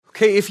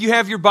Okay, if you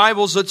have your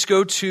Bibles, let's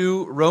go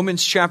to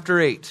Romans chapter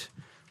 8.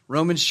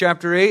 Romans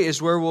chapter 8 is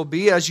where we'll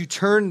be. As you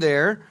turn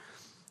there,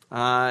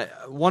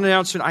 one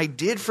announcement I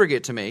did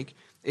forget to make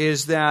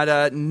is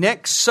that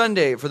next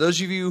Sunday, for those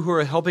of you who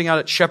are helping out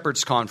at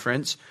Shepherd's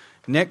Conference,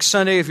 next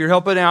Sunday, if you're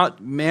helping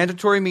out,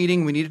 mandatory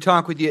meeting, we need to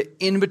talk with you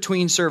in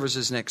between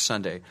services next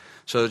Sunday.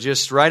 So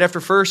just right after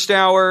first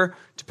hour,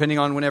 depending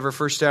on whenever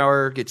first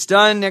hour gets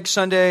done next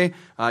Sunday, you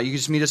can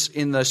just meet us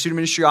in the student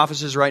ministry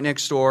offices right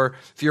next door.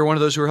 If you're one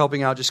of those who are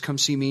helping out, just come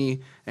see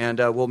me, and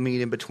we'll meet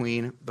in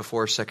between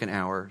before second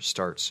hour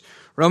starts.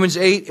 Romans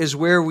 8 is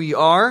where we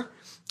are.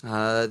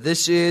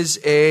 This is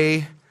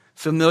a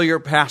familiar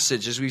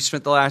passage as we've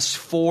spent the last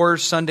 4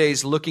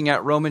 Sundays looking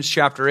at Romans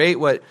chapter 8,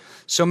 what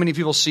so many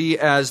people see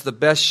as the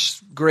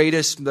best,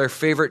 greatest, their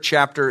favorite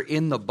chapter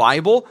in the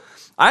Bible.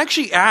 I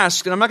actually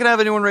asked, and I'm not going to have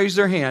anyone raise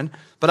their hand,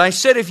 but I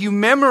said, if you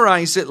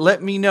memorize it,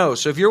 let me know.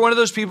 So if you're one of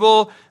those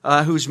people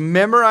who's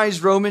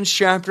memorized Romans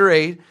chapter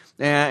 8,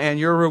 and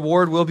your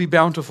reward will be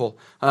bountiful,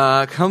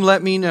 come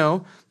let me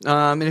know.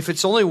 And if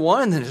it's only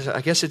one, then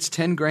I guess it's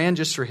 10 grand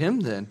just for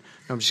him then.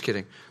 No, I'm just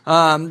kidding.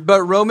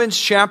 But Romans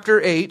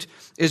chapter 8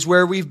 is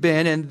where we've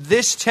been, and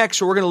this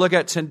text we're going to look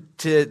at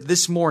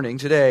this morning,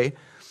 today,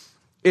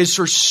 is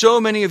for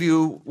so many of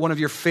you one of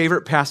your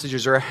favorite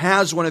passages, or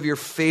has one of your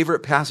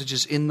favorite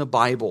passages in the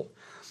Bible.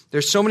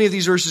 There's so many of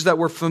these verses that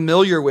we're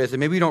familiar with,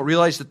 and maybe we don't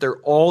realize that they're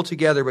all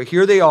together, but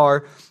here they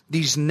are,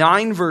 these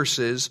 9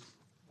 verses,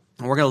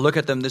 and we're going to look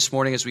at them this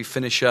morning as we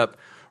finish up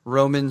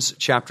Romans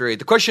chapter 8.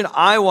 The question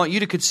I want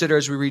you to consider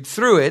as we read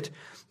through it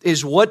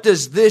is, what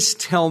does this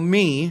tell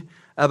me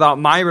about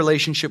my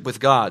relationship with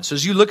God? So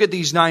as you look at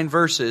these 9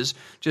 verses,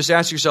 just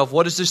ask yourself,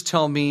 what does this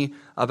tell me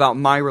about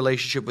my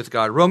relationship with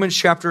God? Romans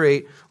chapter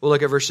 8, we'll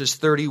look at verses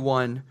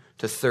 31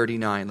 to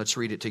 39. Let's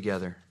read it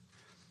together.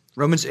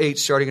 Romans 8,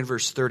 starting in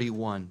verse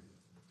 31.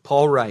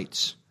 Paul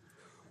writes,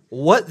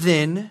 "What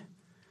then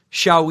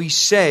shall we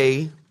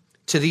say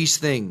to these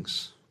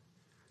things?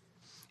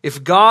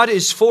 If God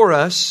is for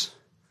us,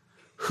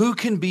 who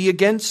can be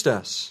against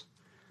us?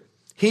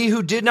 He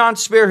who did not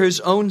spare his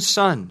own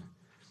son,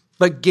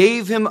 but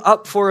gave him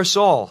up for us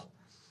all,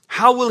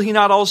 how will he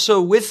not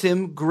also with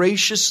him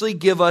graciously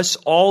give us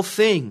all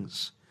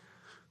things?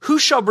 Who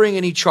shall bring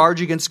any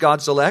charge against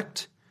God's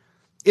elect?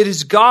 It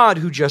is God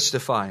who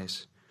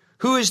justifies.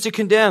 Who is to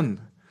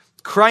condemn?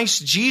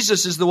 Christ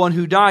Jesus is the one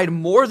who died,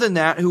 more than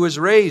that, who was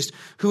raised,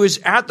 who is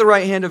at the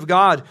right hand of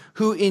God,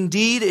 who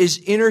indeed is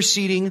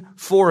interceding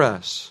for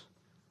us.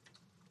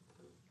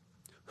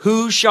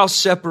 Who shall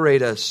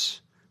separate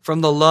us from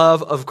the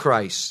love of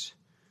Christ?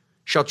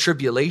 Shall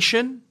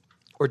tribulation,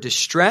 or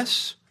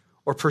distress,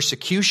 or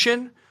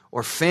persecution,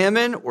 or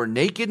famine, or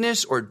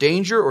nakedness, or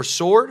danger, or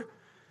sword?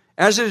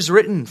 As it is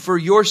written, for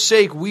your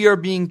sake we are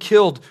being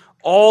killed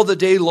all the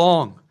day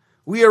long.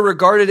 We are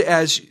regarded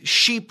as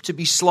sheep to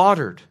be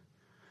slaughtered.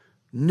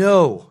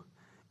 No,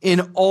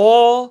 in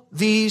all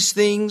these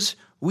things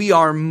we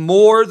are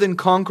more than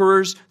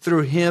conquerors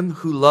through him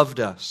who loved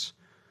us.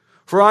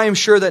 For I am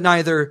sure that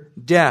neither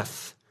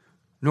death,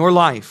 nor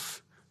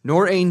life,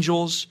 nor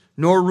angels,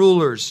 nor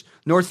rulers,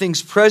 nor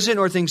things present,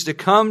 nor things to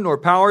come, nor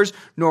powers,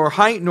 nor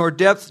height, nor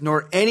depth,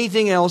 nor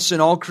anything else in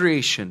all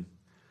creation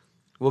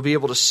will be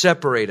able to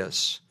separate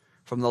us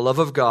from the love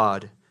of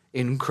God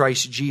in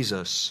Christ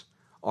Jesus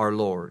our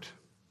Lord."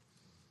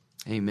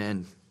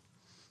 Amen.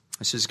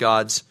 This is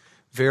God's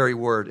very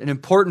word. An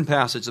important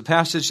passage, a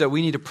passage that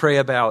we need to pray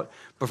about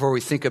before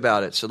we think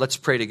about it. So let's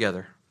pray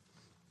together.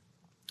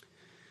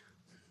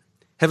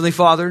 Heavenly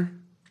Father,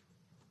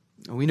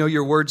 we know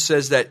your word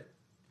says that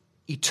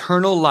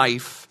eternal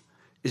life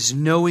is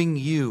knowing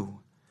you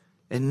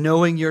and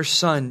knowing your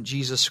Son,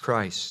 Jesus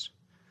Christ.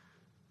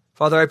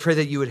 Father, I pray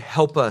that you would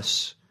help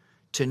us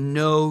to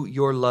know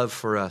your love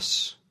for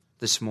us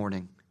this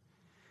morning.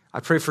 I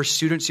pray for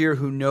students here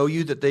who know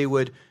you, that they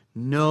would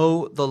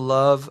know the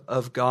love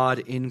of God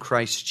in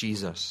Christ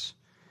Jesus,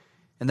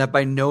 and that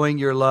by knowing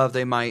your love,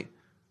 they might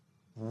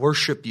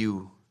worship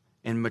you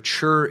and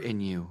mature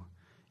in you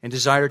and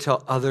desire to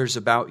tell others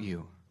about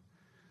you.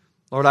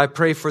 Lord, I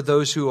pray for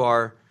those who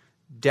are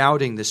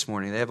doubting this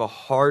morning. They have a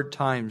hard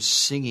time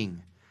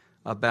singing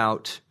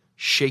about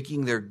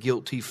shaking their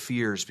guilty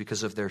fears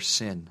because of their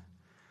sin.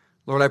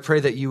 Lord, I pray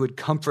that you would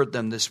comfort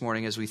them this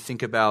morning as we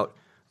think about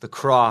the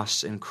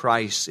cross and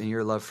Christ and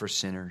your love for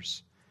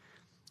sinners.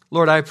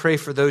 Lord, I pray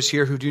for those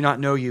here who do not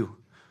know you,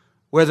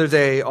 whether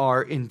they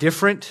are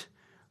indifferent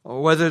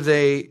or whether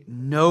they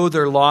know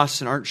they're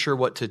lost and aren't sure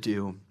what to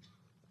do.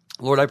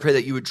 Lord, I pray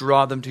that you would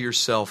draw them to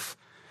yourself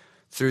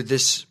through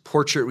this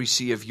portrait we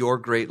see of your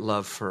great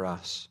love for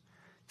us.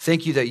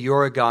 Thank you that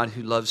you're a God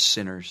who loves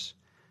sinners.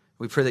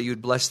 We pray that you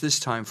would bless this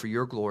time for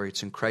your glory.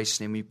 It's in Christ's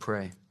name we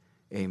pray.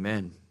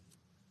 Amen.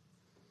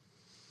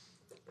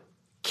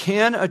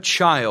 Can a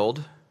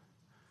child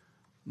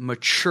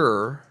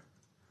mature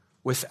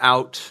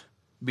without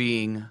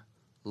being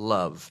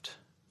loved?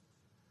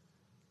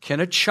 Can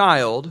a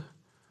child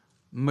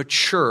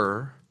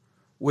mature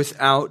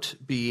without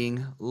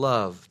being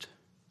loved?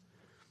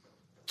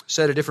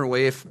 Said a different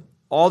way, if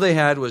all they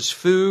had was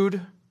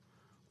food,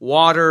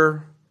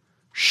 water,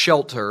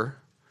 shelter,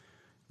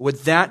 would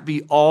that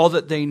be all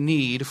that they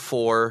need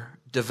for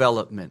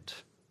development?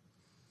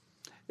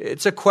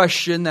 It's a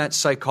question that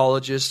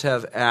psychologists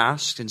have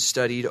asked and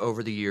studied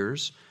over the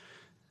years.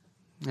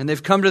 And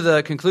they've come to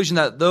the conclusion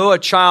that though a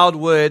child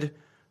would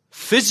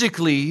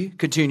physically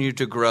continue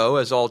to grow,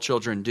 as all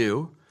children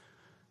do,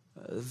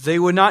 they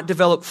would not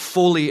develop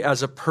fully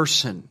as a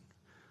person,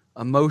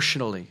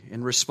 emotionally,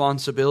 in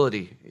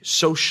responsibility,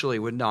 socially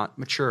would not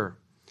mature.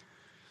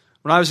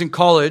 When I was in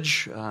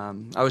college,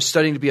 I was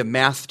studying to be a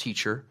math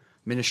teacher,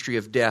 ministry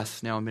of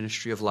death, now a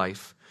ministry of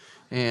life.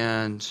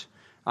 And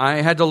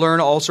I had to learn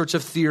all sorts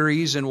of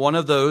theories, and one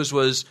of those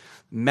was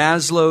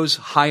Maslow's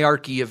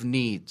hierarchy of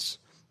needs.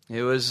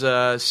 It was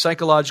a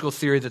psychological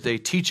theory that they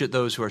teach at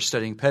those who are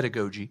studying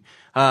pedagogy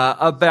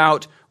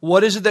about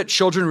what is it that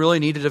children really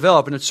need to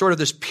develop. And it's sort of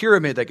this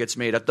pyramid that gets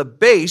made. At the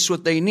base,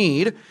 what they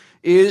need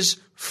is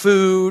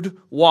food,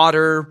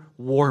 water,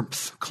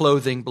 warmth,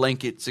 clothing,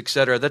 blankets,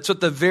 etc. That's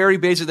what the very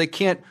basic, they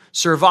can't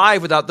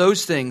survive without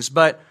those things.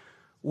 But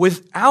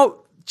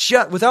without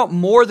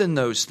more than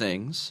those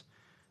things,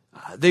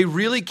 they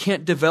really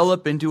can't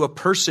develop into a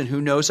person who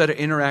knows how to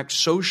interact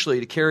socially,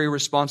 to carry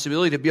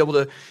responsibility, to be able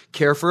to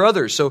care for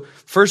others. So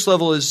first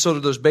level is sort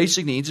of those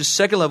basic needs. The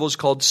second level is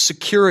called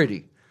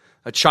security.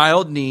 A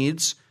child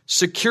needs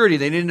security.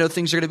 They need to know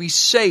things are going to be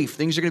safe,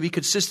 things are going to be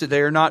consistent.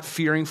 They are not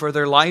fearing for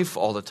their life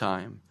all the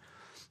time.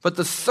 But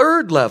the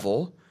third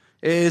level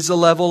is a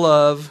level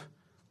of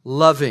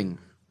loving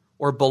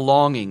or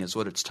belonging is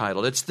what it's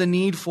titled. It's the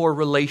need for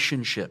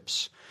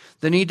relationships,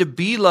 the need to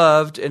be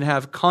loved and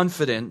have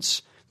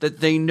confidence that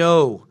they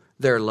know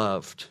they're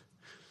loved.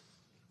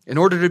 In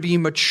order to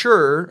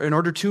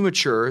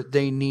mature,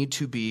 they need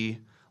to be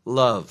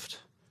loved.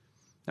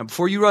 Now,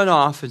 before you run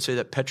off and say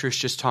that Petrus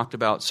just talked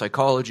about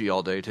psychology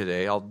all day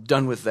today, I'm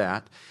done with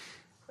that.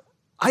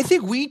 I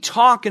think we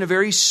talk in a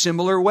very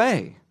similar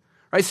way.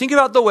 Right? Think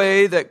about the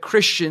way that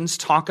Christians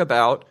talk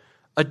about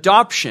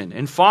adoption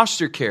and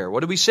foster care.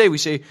 What do we say? We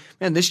say,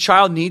 man, this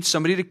child needs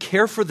somebody to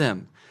care for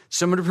them,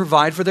 someone to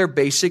provide for their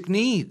basic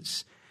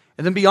needs.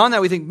 And then beyond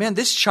that, we think, man,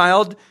 this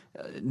child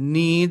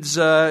needs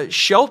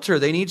shelter.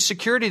 They need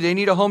security. They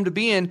need a home to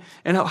be in.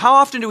 And how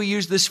often do we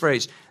use this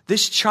phrase?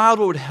 This child,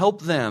 what would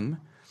help them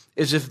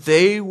is if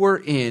they were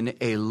in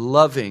a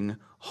loving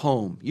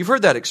home. You've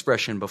heard that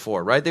expression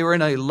before, right? They were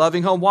in a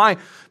loving home. Why?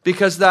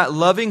 Because that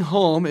loving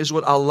home is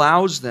what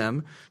allows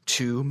them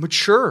to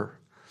mature.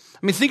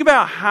 I mean, think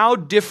about how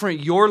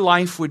different your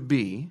life would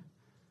be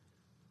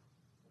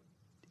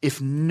if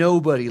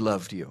nobody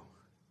loved you.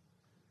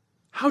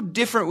 How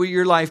different would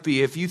your life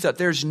be if you thought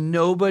there's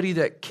nobody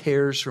that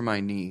cares for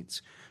my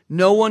needs,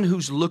 no one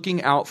who's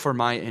looking out for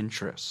my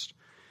interest?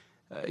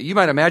 You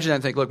might imagine that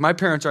and think, look, my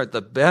parents aren't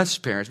the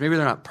best parents. Maybe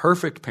they're not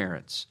perfect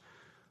parents.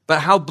 But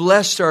how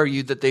blessed are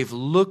you that they've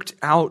looked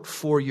out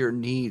for your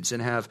needs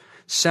and have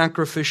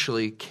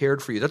sacrificially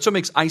cared for you? That's what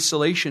makes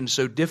isolation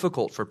so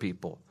difficult for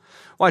people.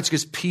 Why? It's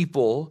because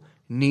people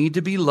need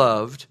to be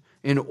loved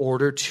in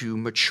order to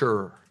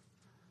mature.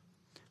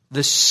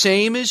 The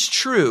same is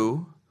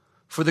true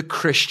for the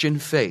Christian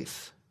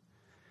faith.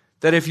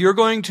 That if you're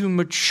going to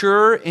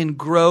mature and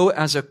grow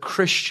as a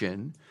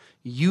Christian,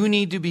 you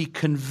need to be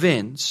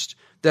convinced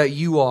that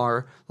you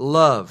are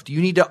loved.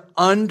 You need to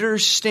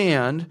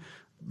understand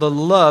the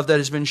love that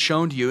has been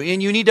shown to you.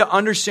 And you need to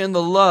understand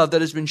the love that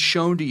has been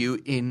shown to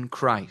you in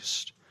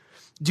Christ.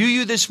 Do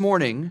you this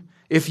morning,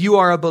 if you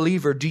are a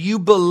believer, do you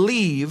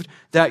believe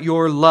that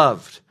you're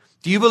loved?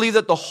 Do you believe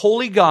that the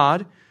holy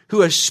God who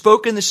has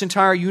spoken this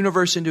entire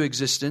universe into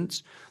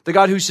existence, the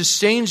God who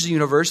sustains the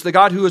universe, the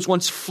God who has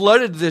once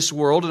flooded this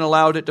world and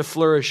allowed it to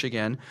flourish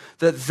again,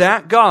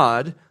 that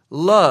God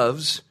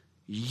loves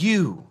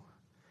you?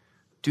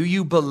 Do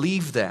you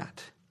believe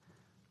that?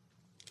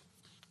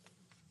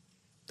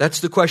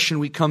 That's the question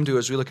we come to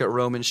as we look at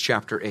Romans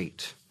chapter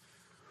 8.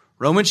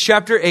 Romans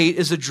chapter 8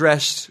 is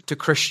addressed to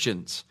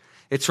Christians.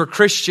 It's for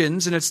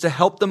Christians, and it's to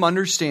help them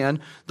understand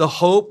the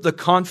hope, the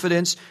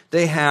confidence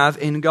they have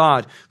in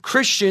God.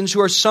 Christians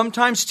who are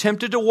sometimes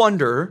tempted to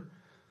wonder,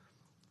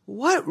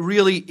 what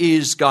really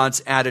is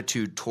God's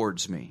attitude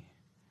towards me?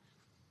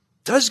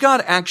 Does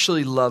God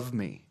actually love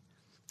me?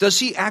 Does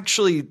He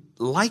actually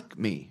like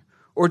me?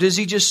 Or does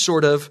He just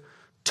sort of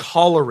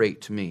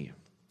tolerate me?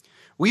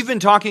 We've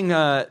been talking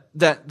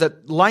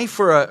that life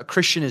for a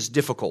Christian is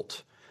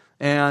difficult.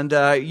 And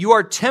you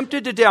are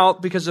tempted to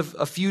doubt because of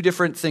a few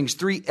different things.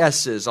 3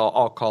 S's,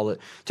 I'll call it.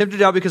 Tempted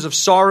to doubt because of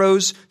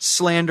sorrows,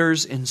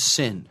 slanders, and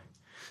sin.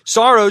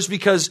 Sorrows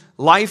because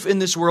life in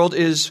this world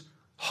is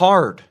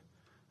hard.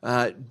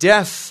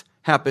 Death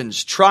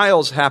happens,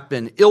 trials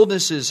happen,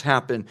 illnesses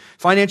happen,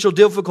 financial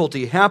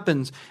difficulty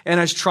happens. And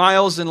as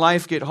trials in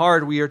life get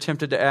hard, we are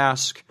tempted to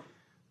ask,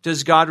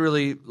 does God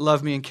really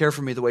love me and care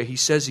for me the way He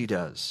says He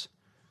does?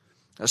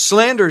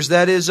 Slanders,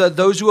 that is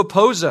those who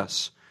oppose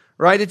us.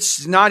 Right?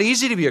 It's not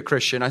easy to be a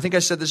Christian. I think I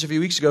said this a few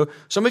weeks ago.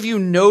 Some of you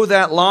know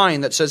that line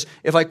that says,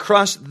 if I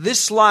cross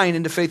this line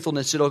into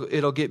faithfulness,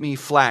 it'll get me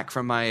flack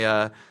from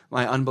my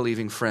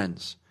unbelieving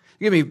friends.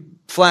 You get me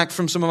flack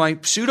from some of my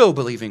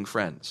pseudo-believing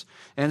friends.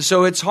 And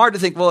so it's hard to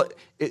think, well,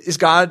 is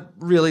God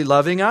really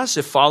loving us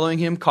if following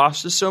him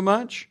costs us so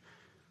much?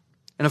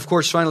 And of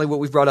course, finally, what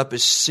we've brought up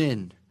is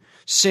sin.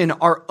 Sin,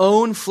 our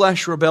own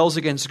flesh rebels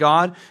against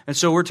God, and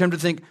so we're tempted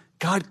to think,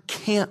 God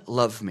can't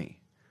love me,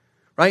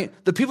 right?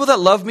 The people that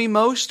love me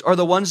most are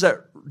the ones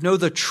that know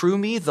the true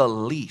me the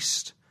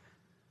least.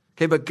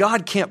 Okay, but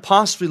God can't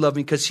possibly love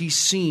me because he's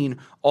seen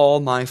all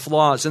my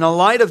flaws. And in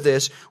light of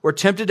this, we're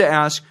tempted to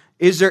ask,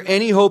 is there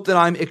any hope that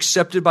I'm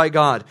accepted by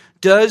God?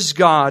 Does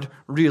God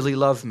really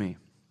love me?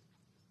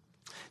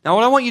 Now,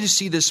 what I want you to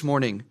see this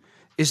morning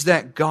is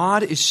that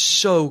God is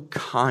so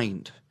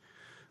kind.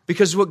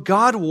 Because what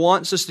God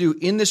wants us to do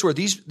in this word,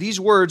 these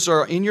words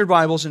are in your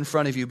Bibles in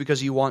front of you because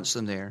he wants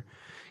them there.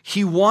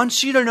 He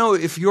wants you to know,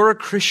 if you're a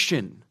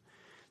Christian,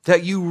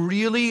 that you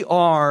really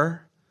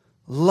are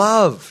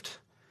loved,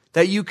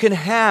 that you can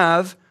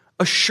have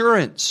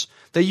assurance,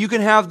 that you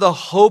can have the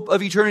hope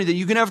of eternity, that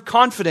you can have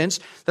confidence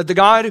that the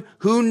God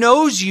who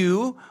knows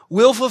you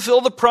will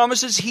fulfill the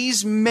promises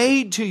he's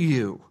made to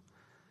you.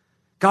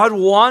 God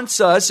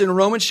wants us, in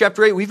Romans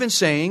chapter 8, we've been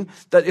saying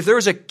that if there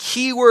was a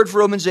key word for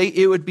Romans 8,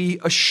 it would be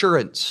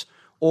assurance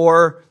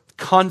or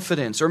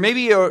confidence. Or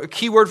maybe a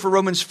key word for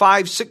Romans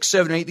 5, 6,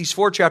 7, 8, these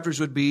 4 chapters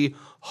would be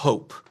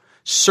hope.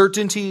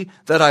 Certainty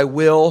that I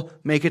will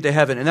make it to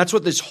heaven. And that's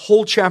what this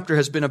whole chapter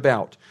has been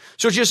about.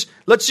 So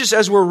let's just,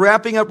 as we're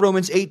wrapping up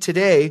Romans 8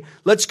 today,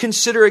 let's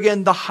consider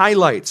again the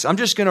highlights. I'm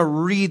just going to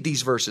read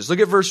these verses.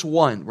 Look at verse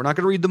 1. We're not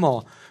going to read them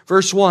all.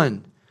 Verse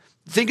 1.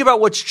 Think about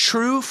what's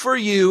true for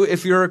you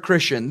if you're a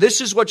Christian.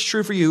 This is what's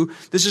true for you.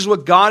 This is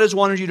what God has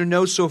wanted you to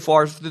know so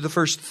far through the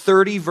first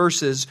 30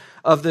 verses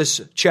of this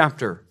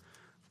chapter.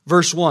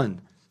 Verse 1.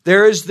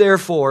 There is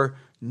therefore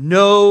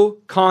no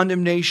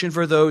condemnation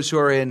for those who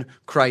are in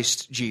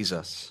Christ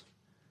Jesus.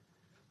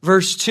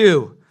 Verse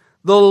 2.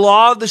 The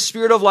law of the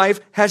Spirit of life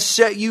has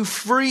set you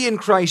free in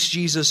Christ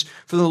Jesus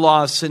from the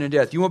law of sin and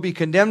death. You won't be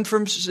condemned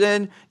from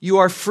sin. You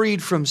are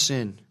freed from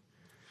sin.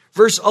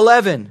 Verse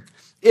 11.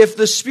 If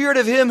the Spirit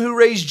of him who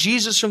raised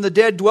Jesus from the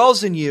dead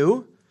dwells in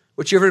you,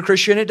 whichever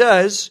Christian it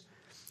does,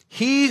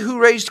 he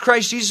who raised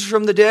Christ Jesus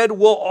from the dead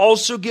will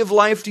also give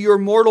life to your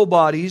mortal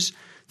bodies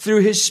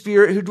through his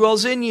Spirit who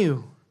dwells in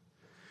you.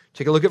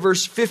 Take a look at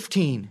verse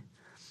 15.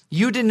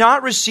 You did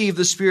not receive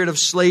the spirit of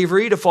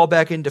slavery to fall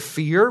back into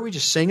fear. We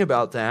just sang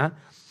about that.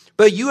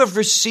 But you have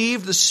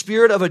received the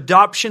spirit of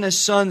adoption as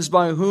sons,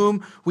 by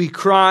whom we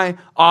cry,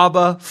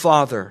 Abba,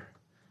 Father.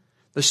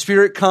 The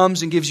Spirit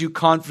comes and gives you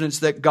confidence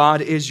that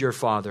God is your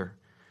Father.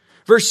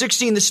 Verse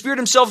 16, the Spirit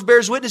himself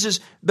bears witness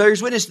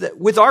that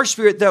with our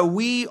spirit that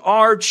we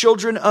are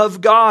children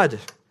of God.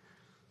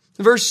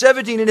 Verse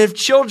 17, and if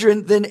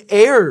children, then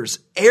heirs,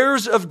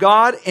 heirs of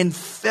God and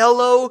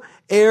fellow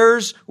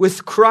heirs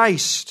with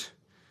Christ.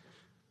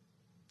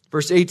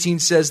 Verse 18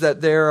 says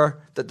that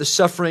the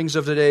sufferings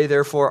of today,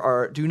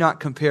 therefore, do not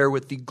compare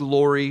with the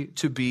glory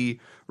to be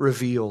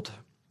revealed.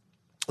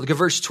 Look at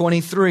verse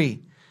 23.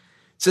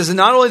 It says, and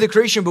not only the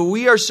creation, but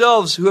we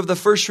ourselves who have the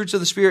first fruits of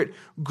the Spirit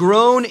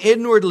groan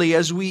inwardly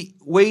as we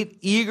wait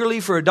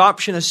eagerly for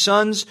adoption as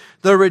sons,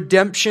 the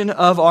redemption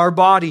of our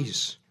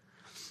bodies.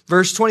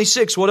 Verse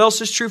 26, what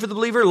else is true for the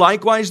believer?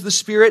 Likewise, the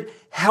Spirit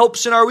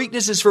helps in our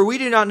weaknesses, for we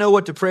do not know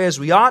what to pray as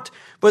we ought,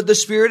 but the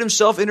Spirit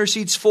himself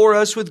intercedes for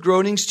us with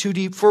groanings too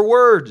deep for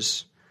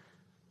words.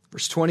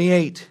 Verse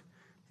 28,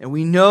 and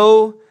we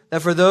know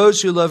that for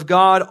those who love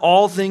God,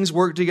 all things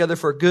work together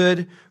for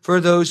good,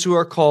 for those who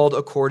are called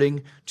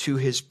according to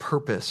his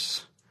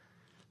purpose.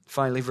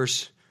 Finally,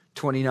 verse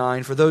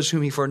 29, for those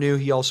whom he foreknew,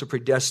 he also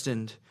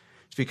predestined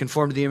to be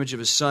conformed to the image of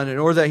his Son, in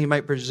order that he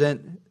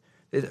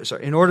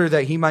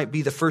might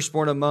be the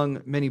firstborn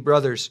among many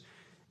brothers.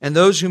 And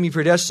those whom he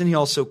predestined, he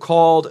also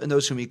called, and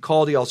those whom he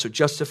called, he also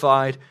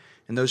justified,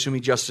 and those whom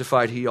he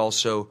justified, he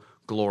also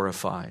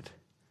glorified.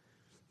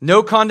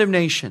 No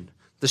condemnation.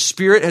 The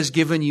Spirit has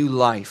given you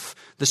life.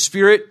 The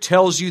Spirit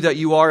tells you that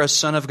you are a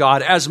son of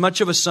God, as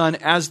much of a son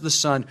as the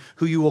Son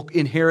who you will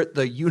inherit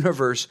the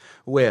universe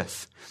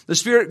with. The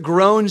Spirit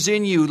groans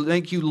in you,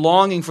 make you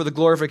longing for the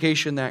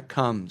glorification that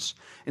comes.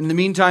 In the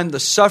meantime, the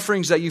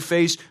sufferings that you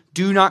face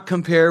do not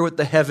compare with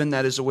the heaven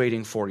that is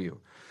awaiting for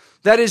you.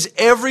 That is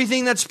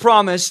everything that's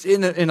promised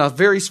in a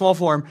very small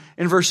form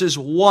in verses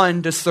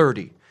 1 to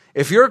 30.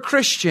 If you're a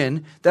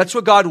Christian, that's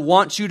what God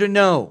wants you to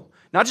know.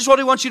 Not just what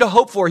he wants you to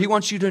hope for, he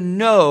wants you to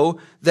know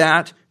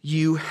that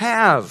you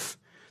have.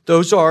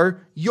 Those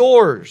are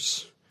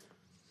yours.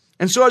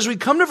 And so as we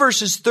come to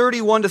verses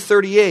 31 to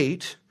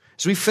 38,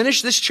 as we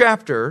finish this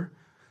chapter,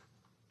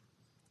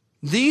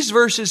 these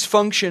verses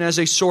function as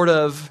a sort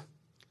of,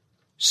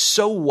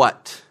 so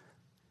what?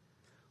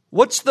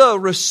 What's the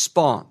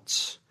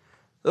response?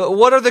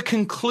 What are the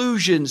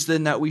conclusions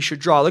then that we should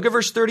draw? Look at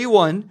verse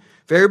 31,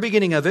 very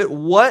beginning of it.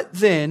 What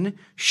then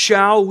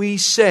shall we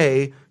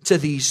say to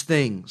these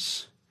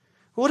things?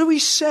 What do we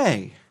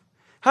say?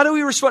 How do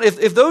we respond?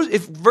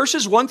 If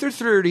verses 1 through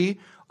 30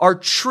 are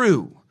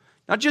true,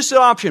 not just an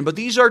option, but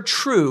these are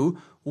true,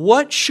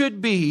 what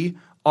should be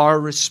our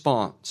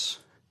response?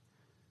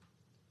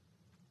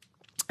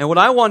 And what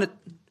I want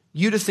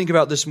you to think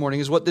about this morning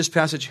is what this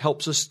passage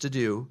helps us to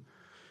do,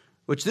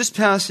 which this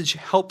passage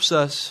helps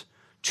us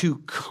to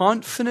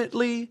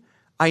confidently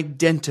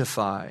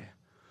identify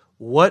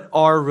what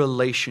our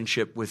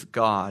relationship with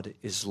God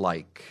is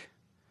like.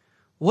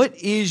 What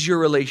is your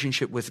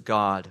relationship with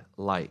God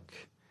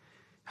like?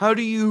 How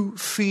do you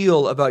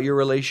feel about your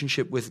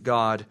relationship with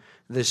God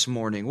this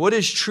morning? What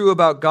is true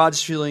about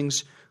God's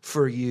feelings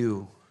for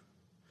you?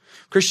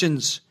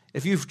 Christians,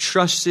 if you've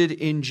trusted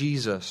in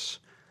Jesus,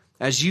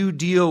 as you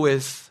deal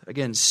with,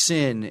 again,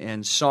 sin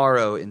and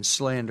sorrow and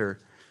slander,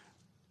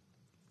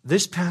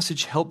 this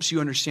passage helps you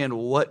understand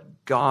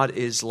what God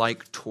is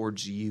like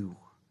towards you,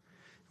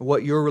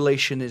 what your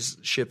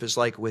relationship is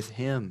like with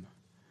Him.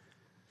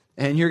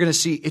 And you're going to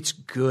see it's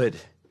good,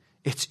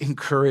 it's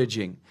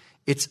encouraging,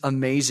 it's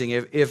amazing.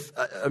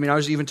 I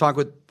was even talking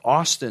with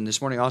Austin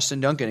this morning,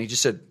 Austin Duncan. He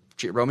just said,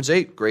 Romans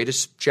 8,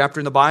 greatest chapter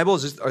in the Bible.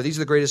 Are these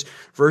the greatest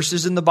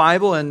verses in the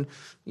Bible? And,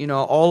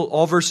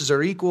 all verses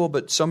are equal,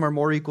 but some are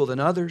more equal than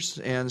others.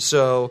 And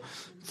so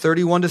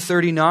 31 to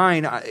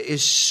 39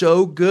 is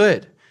so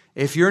good.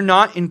 If you're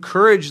not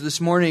encouraged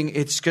this morning,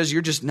 it's because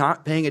you're just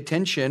not paying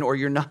attention, or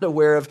you're not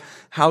aware of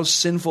how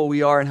sinful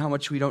we are and how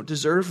much we don't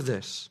deserve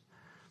this.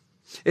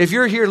 If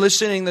you're here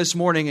listening this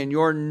morning and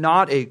you're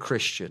not a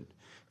Christian,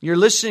 you're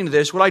listening to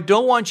this, what I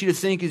don't want you to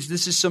think is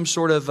this is some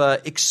sort of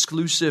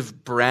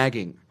exclusive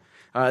bragging.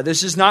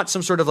 This is not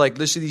some sort of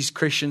listen to these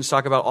Christians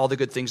talk about all the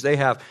good things they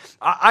have.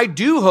 I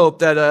do hope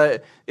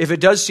that if it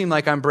does seem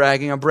like I'm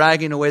bragging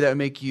in a way that would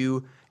make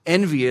you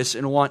envious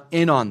and want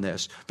in on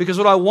this. Because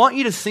what I want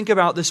you to think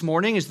about this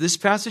morning is this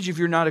passage, if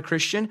you're not a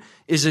Christian,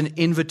 is an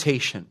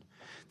invitation.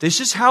 This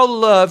is how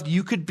loved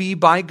you could be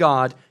by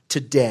God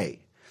today.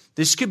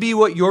 This could be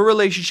what your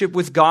relationship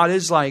with God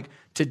is like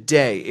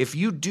today. If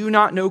you do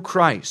not know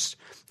Christ,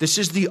 this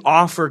is the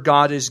offer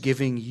God is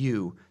giving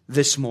you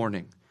this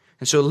morning.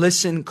 And so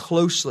listen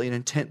closely and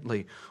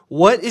intently.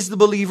 What is the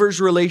believer's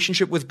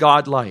relationship with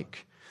God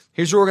like?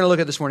 Here's what we're going to look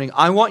at this morning.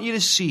 I want you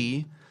to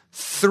see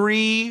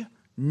 3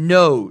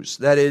 no's,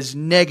 that is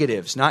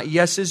negatives, not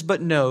yeses,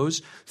 but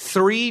no's.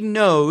 3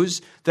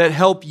 no's that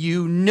help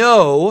you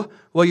know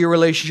what your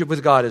relationship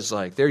with God is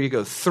like. There you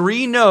go.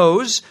 3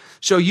 no's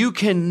so you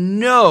can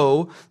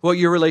know what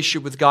your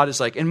relationship with God is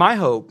like. And my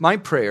hope, my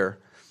prayer,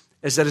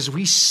 is that as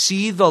we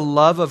see the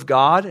love of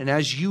God, and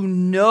as you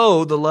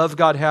know the love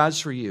God has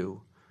for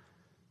you,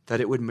 that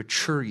it would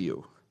mature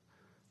you,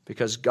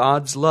 because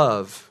God's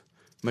love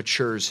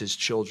matures His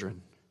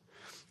children.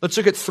 Let's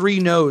look at 3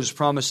 no's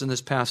promised in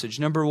this passage.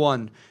 Number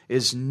 1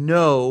 is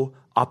no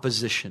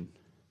opposition.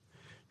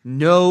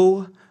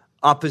 No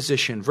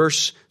opposition.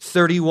 Verse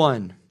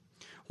 31.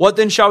 What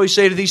then shall we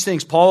say to these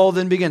things? Paul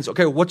then begins.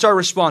 Okay, what's our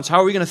response? How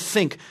are we going to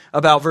think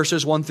about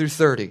verses 1 through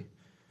 30?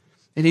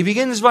 And he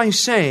begins by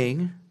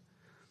saying,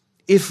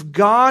 if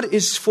God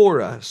is for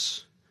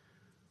us,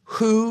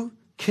 who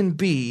can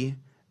be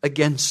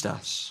against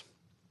us?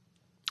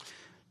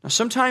 Now,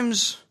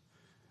 sometimes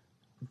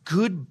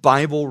good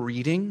Bible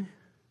reading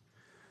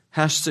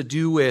has to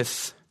do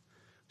with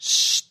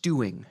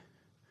stewing,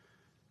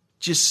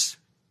 just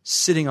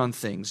sitting on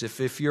things.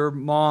 If your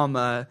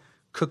mom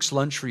cooks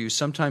lunch for you,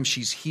 sometimes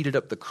she's heated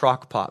up the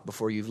crock pot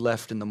before you've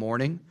left in the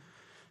morning,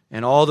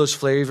 and all those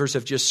flavors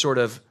have just sort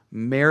of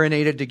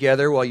marinated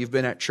together while you've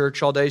been at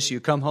church all day. So you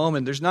come home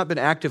and there's not been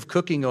active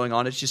cooking going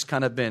on. It's just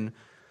kind of been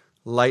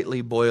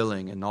lightly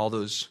boiling, and all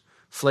those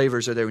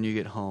flavors are there when you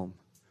get home.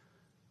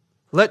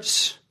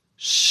 Let's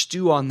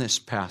stew on this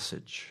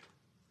passage.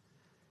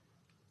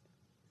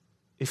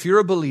 If you're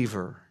a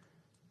believer,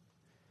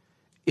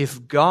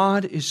 if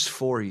God is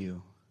for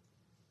you,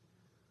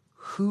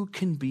 who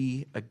can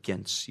be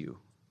against you?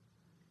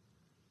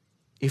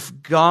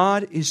 If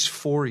God is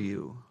for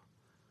you,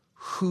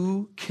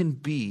 who can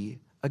be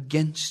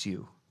against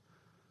you?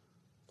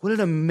 What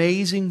an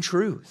amazing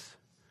truth.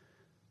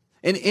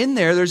 And in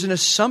there's an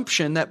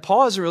assumption that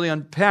Paul hasn't really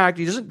unpacked.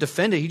 He doesn't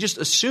defend it. He just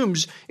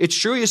assumes it's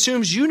true. He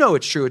assumes you know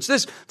it's true. It's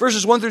this.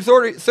 Verses 1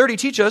 through 30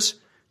 teach us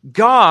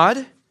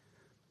God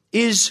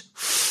is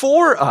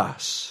for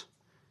us.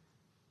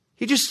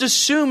 He just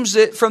assumes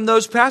that from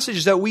those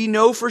passages that we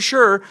know for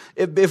sure,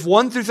 if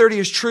 1 through 30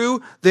 is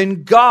true,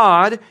 then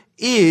God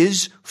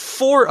is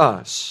for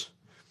us.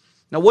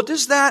 Now, what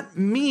does that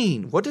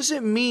mean? What does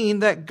it mean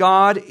that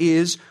God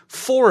is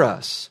for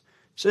us?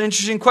 It's an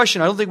interesting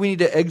question. I don't think we need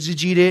to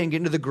exegete it and get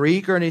into the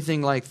Greek or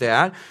anything like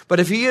that. But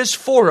if He is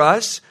for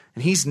us,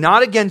 and He's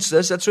not against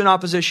us, that's in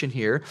opposition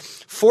here.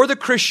 For the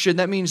Christian,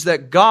 that means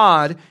that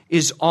God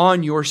is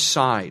on your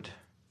side.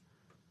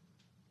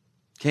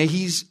 Okay,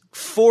 He's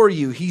for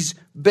you. He's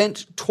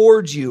bent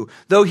towards you.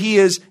 Though He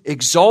is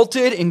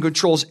exalted and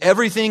controls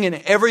everything, and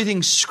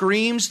everything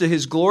screams to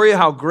His glory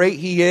how great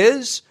He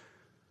is,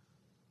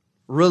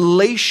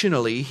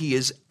 relationally, He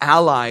is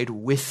allied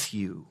with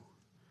you.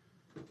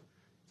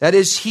 That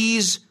is,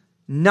 He's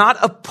not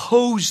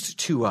opposed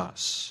to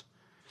us.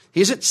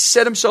 He hasn't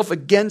set Himself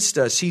against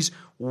us. He's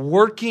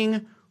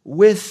working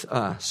with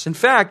us. In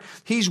fact,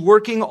 he's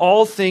working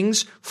all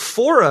things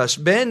for us.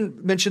 Ben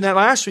mentioned that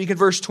last week in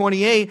verse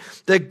 28,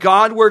 that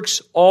God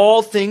works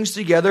all things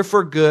together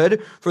for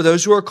good for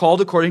those who are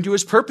called according to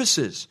his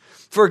purposes.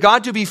 For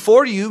God to be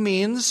for you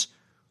means,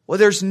 well,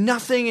 there's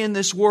nothing in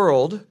this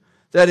world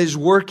that is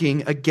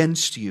working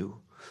against you.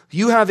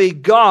 You have a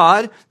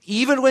God,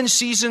 even when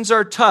seasons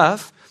are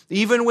tough,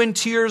 even when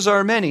tears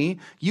are many,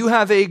 you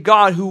have a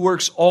God who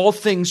works all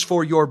things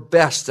for your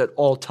best at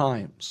all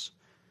times.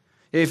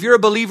 If you're a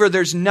believer,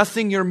 there's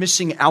nothing you're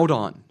missing out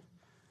on.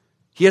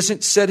 He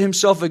hasn't set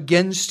himself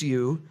against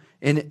you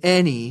in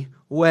any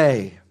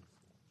way.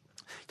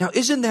 Now,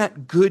 isn't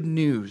that good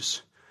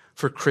news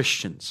for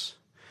Christians?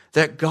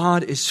 That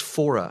God is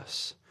for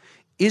us.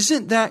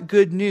 Isn't that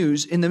good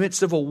news in the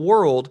midst of a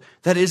world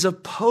that is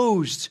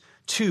opposed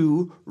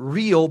to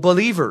real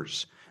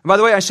believers? And by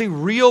the way, I say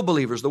real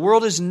believers. The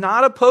world is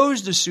not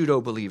opposed to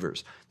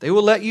pseudo-believers. They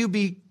will let you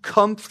be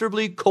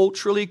comfortably,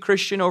 culturally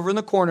Christian over in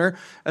the corner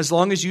as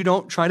long as you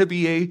don't try to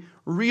be a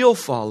real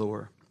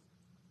follower.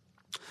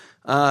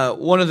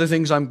 One of the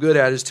things I'm good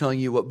at is telling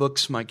you what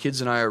books my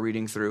kids and I are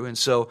reading through. And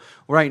so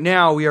right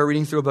now we are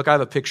reading through a book. I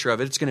have a picture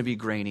of it. It's going to be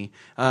grainy.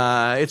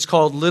 It's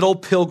called Little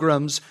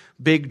Pilgrim's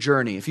Big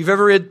Journey. If you've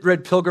ever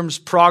read Pilgrim's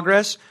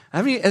Progress,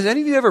 has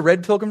any of you ever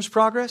read Pilgrim's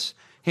Progress?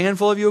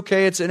 Handful of you,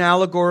 okay. It's an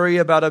allegory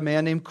about a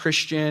man named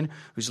Christian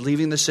who's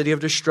leaving the city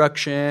of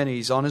destruction.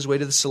 He's on his way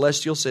to the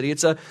celestial city.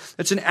 It's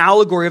an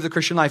allegory of the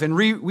Christian life. And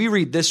we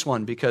read this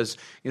one because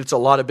it's a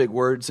lot of big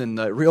words in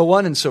the real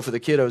one. And so for the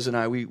kiddos and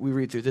I, we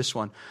read through this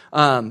one. You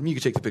can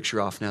take the picture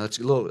off now. That's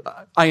a little,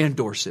 I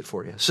endorse it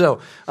for you.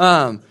 So,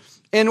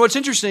 and what's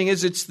interesting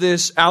is it's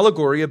this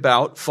allegory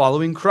about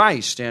following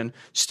Christ and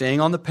staying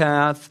on the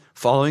path,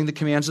 following the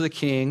commands of the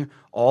King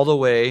all the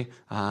way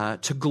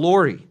to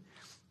glory.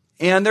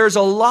 And there's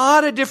a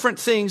lot of different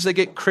things that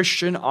get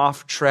Christian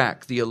off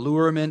track. The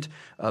allurement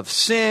of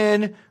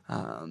sin,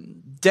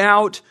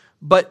 doubt.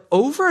 But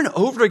over and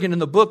over again in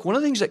the book, one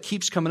of the things that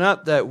keeps coming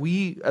up that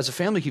we as a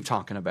family keep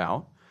talking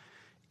about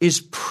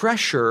is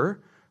pressure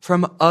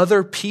from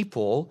other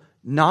people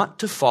not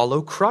to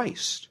follow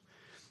Christ.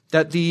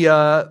 That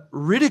the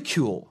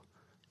ridicule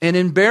and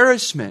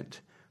embarrassment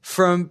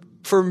from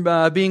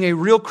being a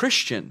real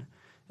Christian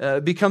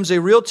becomes a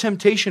real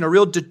temptation, a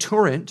real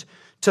deterrent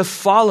to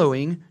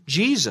following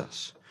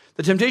Jesus.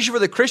 The temptation for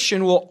the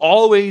Christian will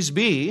always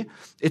be,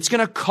 it's going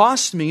to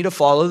cost me to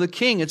follow the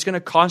King. It's going to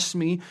cost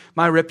me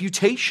my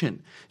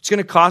reputation. It's going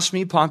to cost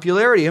me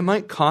popularity. It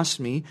might cost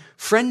me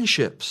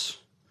friendships.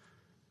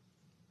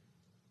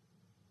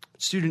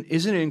 Student,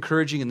 isn't it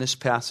encouraging in this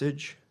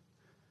passage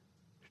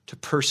to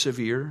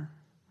persevere?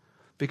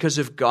 Because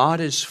if God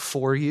is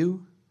for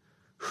you,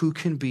 who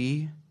can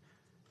be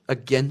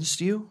against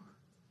you?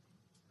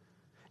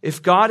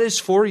 If God is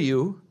for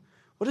you,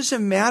 what does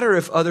it matter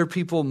if other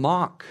people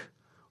mock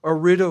or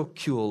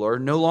ridicule or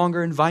no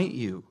longer invite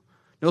you,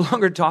 no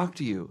longer talk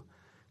to you?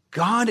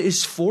 God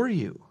is for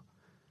you.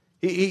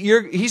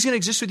 He's going to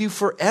exist with you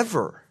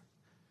forever.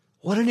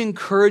 What an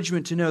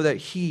encouragement to know that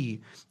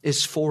He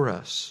is for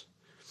us.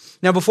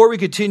 Now, before we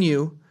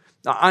continue,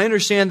 I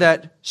understand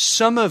that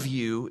some of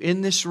you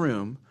in this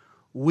room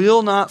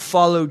will not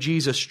follow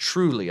Jesus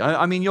truly.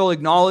 I mean, you'll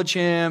acknowledge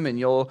Him and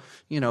you'll,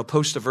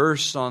 post a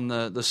verse on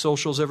the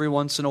socials every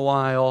once in a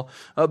while,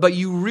 but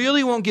you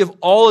really won't give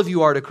all of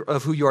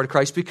who you are to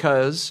Christ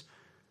because,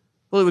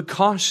 well, it would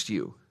cost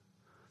you.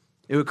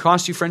 It would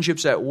cost you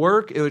friendships at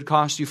work. It would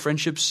cost you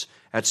friendships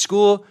at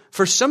school.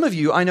 For some of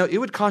you, I know it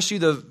would cost you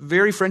the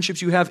very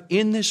friendships you have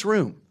in this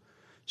room.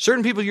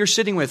 Certain people you're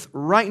sitting with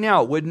right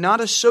now would not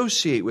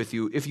associate with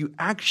you if you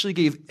actually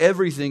gave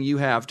everything you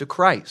have to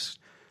Christ.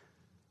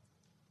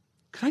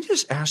 Can I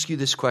just ask you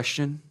this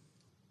question?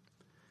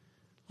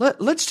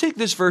 Let's take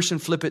this verse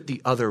and flip it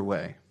the other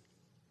way.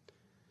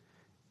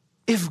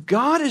 If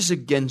God is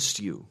against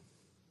you,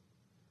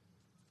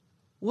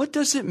 what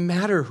does it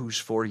matter who's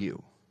for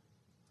you?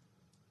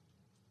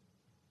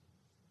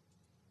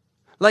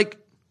 Like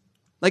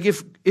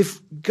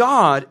if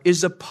God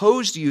is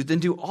opposed to you, then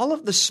do all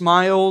of the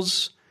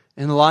smiles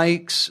and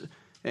likes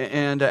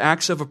and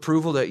acts of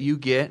approval that you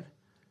get,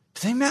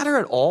 do they matter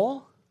at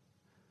all?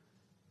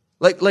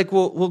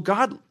 Will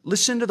God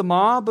listen to the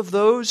mob of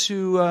those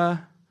who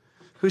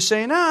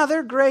say,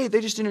 they're great,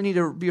 they just didn't need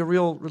to be a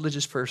real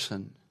religious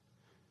person?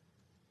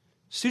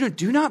 Student,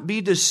 do not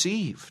be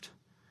deceived.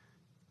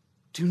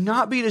 Do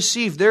not be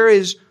deceived. There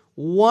is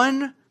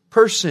one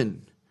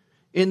person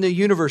in the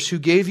universe who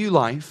gave you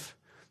life.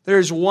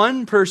 There's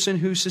one person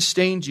who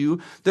sustained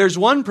you. There's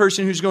one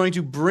person who's going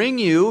to bring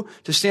you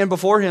to stand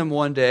before Him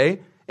one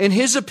day, and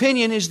His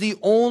opinion is the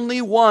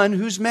only one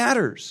who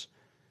matters.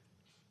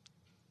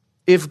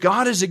 If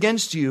God is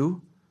against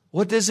you,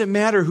 what does it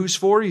matter who's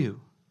for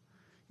you?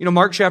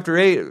 Mark chapter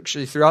 8,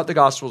 actually throughout the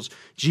Gospels,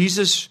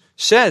 Jesus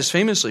says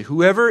famously,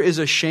 whoever is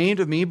ashamed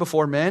of me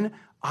before men,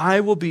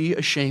 I will be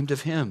ashamed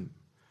of him.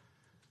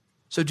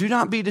 So do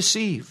not be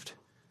deceived.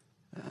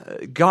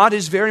 God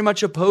is very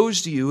much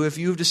opposed to you if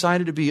you've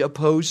decided to be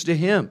opposed to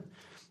Him.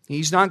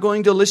 He's not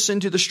going to listen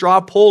to the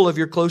straw poll of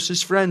your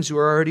closest friends who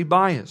are already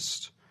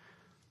biased.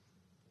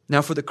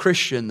 Now for the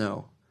Christian,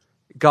 though,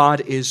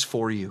 God is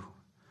for you.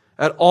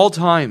 At all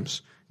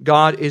times,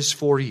 God is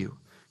for you.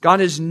 God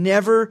has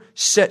never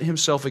set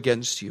himself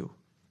against you.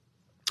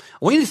 I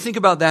want you to think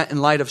about that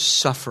in light of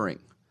suffering.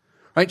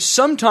 Right?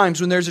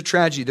 Sometimes when there's a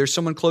tragedy, there's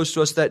someone close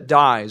to us that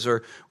dies,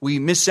 or we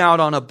miss out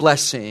on a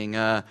blessing.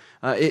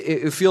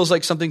 It feels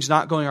like something's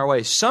not going our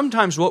way.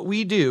 Sometimes what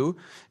we do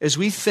is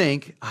we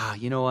think,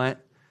 you know what?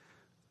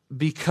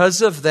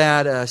 Because of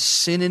that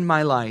sin in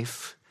my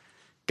life,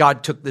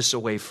 God took this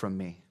away from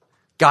me.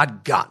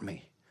 God got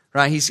me.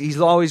 Right? He's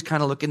always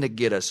kind of looking to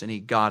get us, and he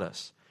got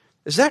us.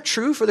 Is that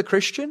true for the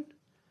Christian?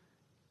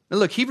 Now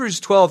look, Hebrews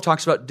 12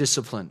 talks about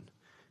discipline.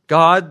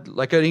 God,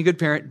 like any good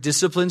parent,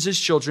 disciplines his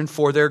children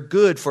for their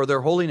good, for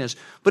their holiness.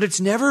 But it's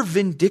never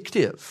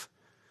vindictive.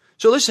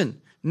 So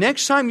listen,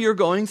 next time you're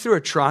going through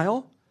a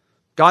trial,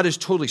 God is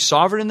totally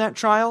sovereign in that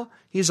trial.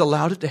 He has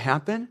allowed it to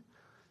happen.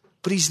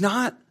 But he's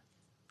not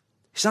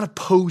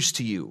opposed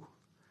to you.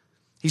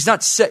 He's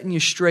not setting you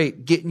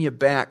straight, getting you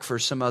back for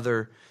some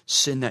other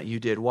sin that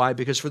you did. Why?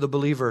 Because for the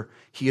believer,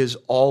 he is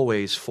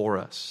always for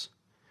us.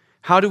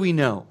 How do we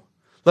know?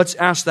 Let's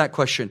ask that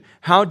question.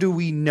 How do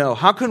we know?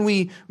 How can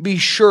we be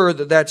sure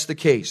that that's the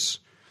case?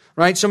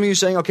 Right? Some of you are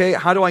saying, okay,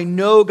 how do I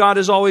know God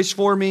is always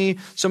for me?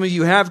 Some of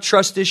you have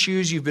trust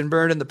issues. You've been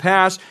burned in the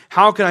past.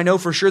 How can I know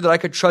for sure that I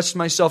could trust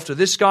myself to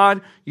this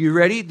God? You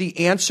ready?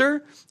 The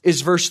answer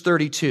is verse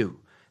 32.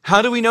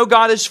 How do we know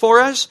God is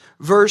for us?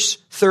 Verse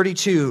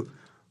 32,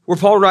 where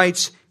Paul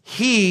writes,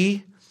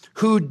 He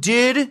who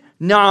did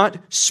not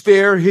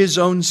spare his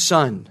own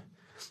son,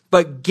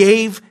 but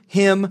gave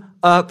him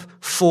up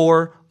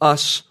for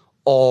us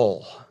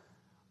all.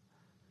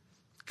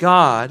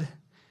 God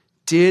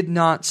did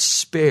not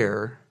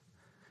spare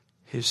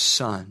his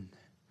son.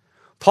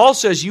 Paul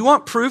says, you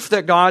want proof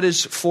that God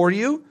is for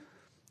you?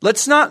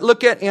 Let's not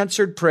look at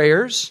answered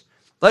prayers.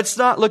 Let's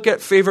not look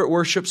at favorite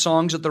worship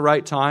songs at the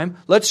right time.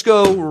 Let's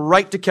go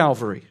right to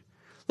Calvary.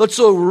 Let's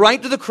go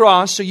right to the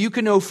cross so you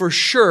can know for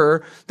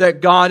sure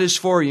that God is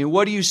for you.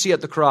 What do you see at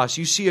the cross?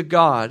 You see a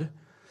God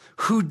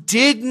who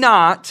did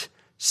not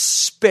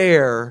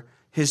spare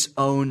his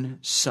own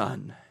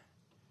son.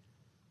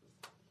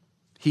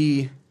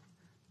 He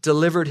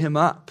delivered him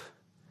up.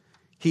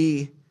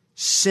 He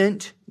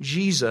sent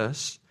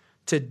Jesus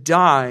to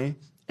die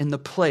in the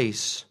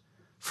place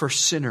for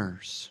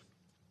sinners.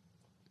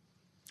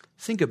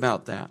 Think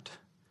about that.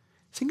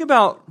 Think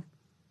about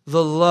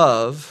the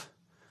love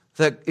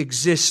that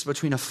exists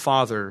between a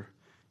father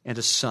and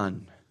a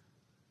son.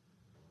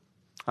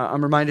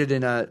 I'm reminded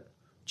in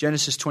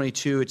Genesis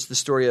 22, it's the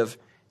story of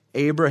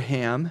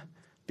Abraham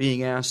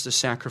being asked to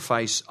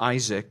sacrifice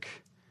Isaac.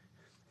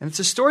 And it's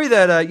a story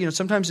that,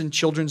 sometimes in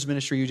children's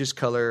ministry you just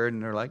color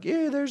and they're like,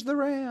 yeah, there's the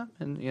ram.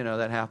 And,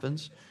 that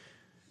happens.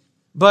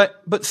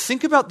 But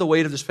think about the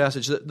weight of this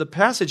passage. The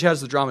passage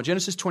has the drama.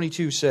 Genesis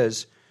 22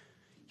 says,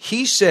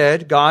 He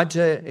said, God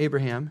to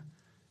Abraham,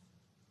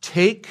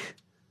 take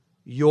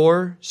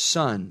your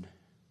son,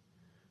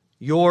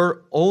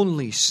 your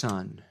only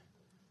son,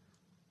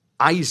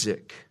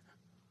 Isaac,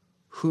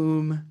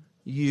 whom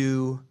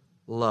you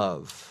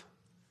love.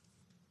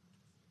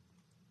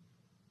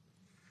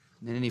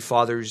 And any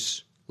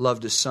father's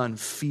loved a son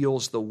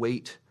feels the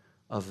weight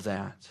of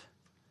that.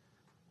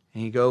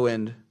 And you go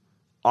and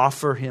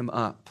offer him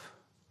up.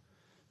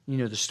 You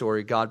know the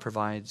story. God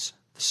provides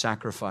the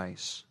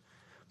sacrifice.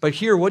 But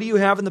here, what do you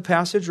have in the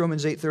passage?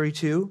 Romans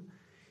 8:32.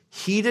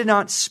 He did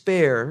not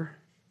spare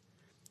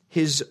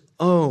his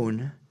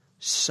own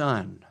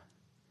son.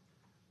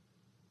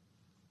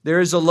 There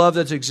is a love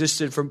that's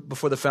existed from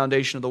before the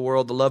foundation of the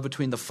world, the love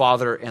between the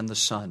Father and the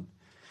Son.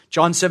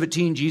 John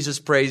 17, Jesus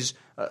prays,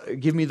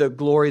 give me the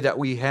glory that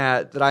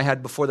I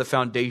had before the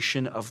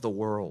foundation of the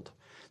world.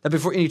 That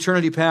before in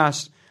eternity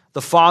past,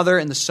 the Father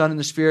and the Son and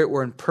the Spirit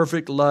were in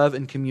perfect love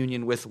and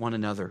communion with one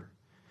another.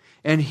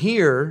 And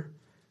here,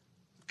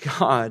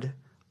 God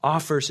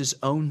offers his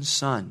own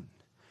Son.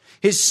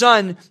 His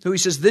Son, who he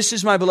says, this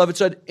is my beloved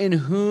Son, in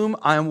whom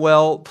I am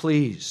well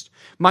pleased.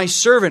 My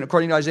servant,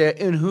 according to Isaiah,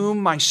 in whom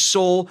my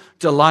soul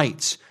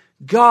delights.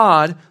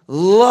 God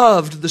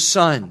loved the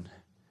Son.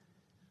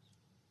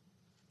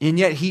 And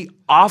yet he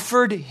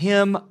offered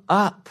him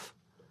up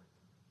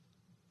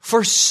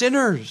for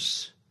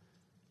sinners.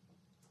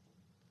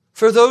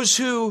 For those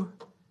who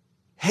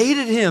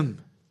hated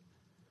him.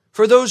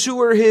 For those who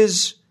were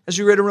his, as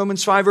we read in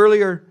Romans 5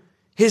 earlier,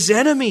 his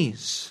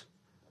enemies.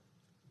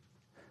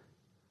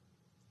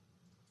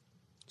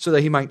 So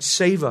that he might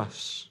save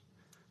us.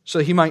 So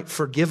that he might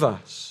forgive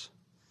us.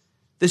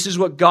 This is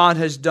what God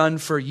has done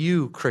for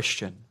you,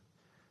 Christian.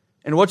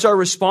 And what's our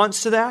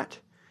response to that?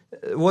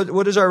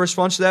 What is our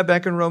response to that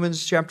back in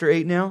Romans chapter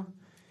 8 now?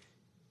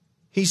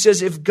 He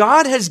says, if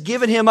God has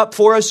given him up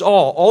for us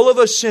all of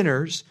us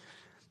sinners,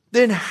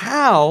 then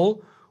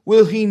how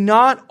will he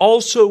not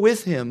also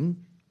with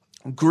him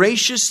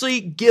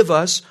graciously give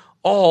us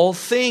all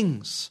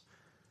things?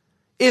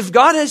 If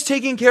God has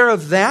taken care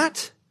of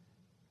that,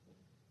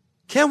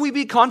 can we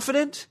be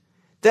confident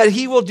that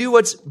he will do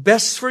what's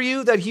best for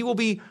you, that he will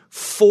be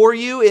for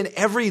you in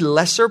every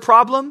lesser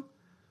problem,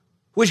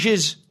 which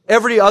is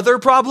every other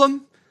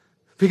problem,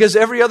 because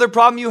every other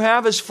problem you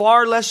have is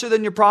far lesser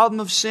than your problem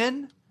of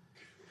sin?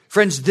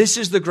 Friends, this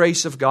is the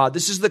grace of God.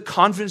 This is the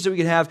confidence that we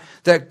can have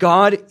that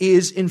God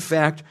is in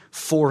fact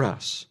for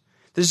us.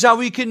 This is how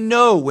we can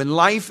know when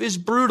life is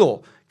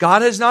brutal.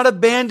 God has not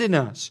abandoned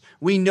us.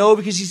 We know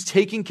because he's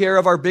taking care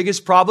of our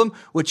biggest problem,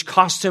 which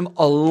cost him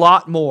a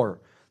lot more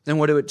than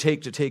what it would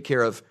take to take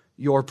care of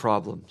your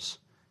problems.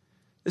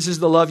 This is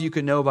the love you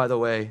can know, by the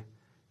way,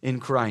 in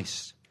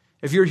Christ.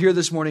 If you're here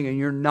this morning and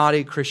you're not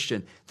a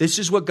Christian, this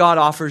is what God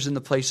offers in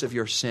the place of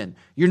your sin.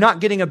 You're not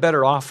getting a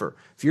better offer.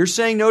 If you're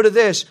saying no to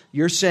this,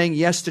 you're saying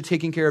yes to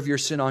taking care of your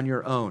sin on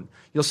your own.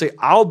 You'll say,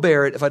 I'll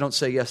bear it if I don't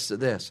say yes to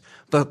this.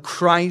 But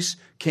Christ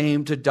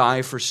came to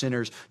die for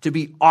sinners, to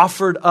be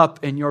offered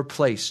up in your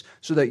place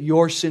so that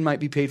your sin might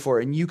be paid for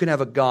and you can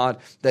have a God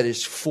that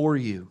is for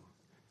you.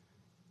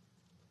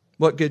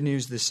 What good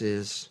news this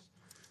is.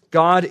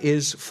 God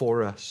is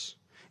for us.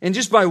 And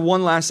just by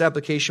one last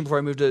application before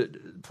I move to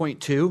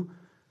point 2,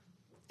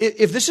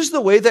 if this is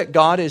the way that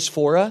God is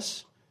for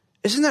us,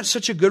 isn't that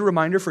such a good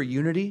reminder for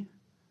unity?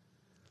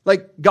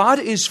 Like, God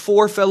is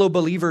for fellow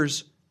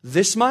believers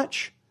this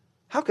much.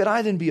 How could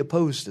I then be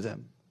opposed to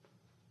them?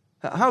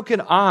 How can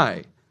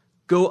I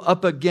go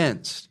up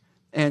against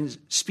and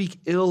speak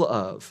ill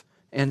of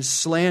and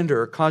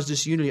slander, cause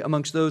disunity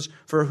amongst those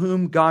for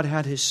whom God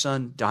had his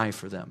Son die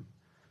for them?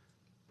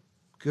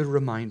 Good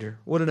reminder.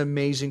 What an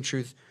amazing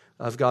truth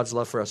of God's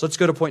love for us. Let's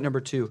go to point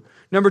number 2.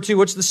 Number 2,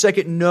 what's the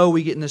second no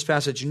we get in this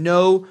passage?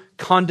 No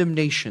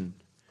condemnation.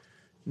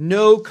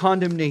 No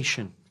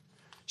condemnation.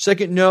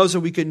 Second no, so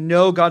we can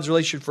know God's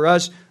relationship for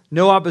us.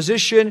 No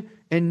opposition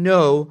and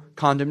no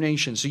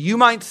condemnation. So you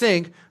might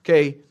think,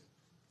 okay,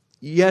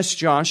 yes,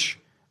 Josh,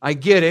 I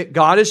get it.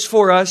 God is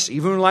for us,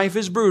 even when life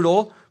is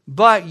brutal,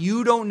 but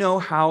you don't know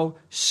how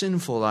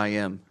sinful I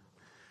am.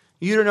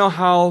 You don't know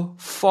how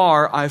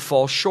far I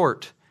fall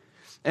short.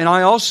 And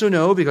I also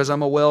know, because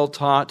I'm a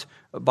well-taught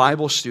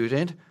Bible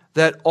student,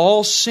 that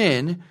all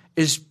sin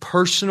is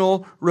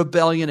personal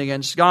rebellion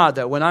against God.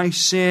 That when I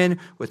sin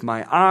with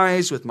my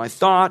eyes, with my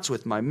thoughts,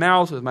 with my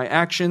mouth, with my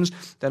actions,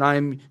 that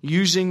I'm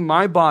using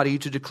my body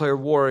to declare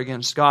war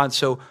against God.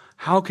 So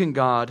how can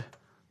God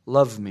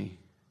love me?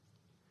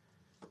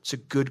 It's a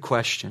good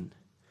question.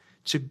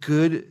 It's a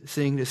good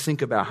thing to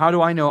think about. How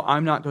do I know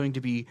I'm not going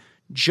to be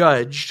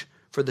judged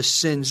for the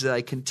sins that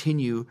I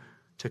continue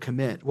to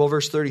commit? Well,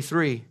 verse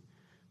 33,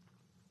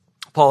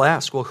 Paul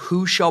asks, well,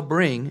 who shall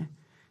bring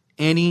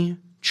any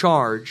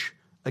charge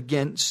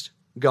against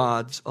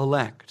God's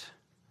elect?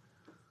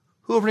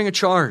 Who will bring a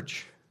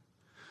charge?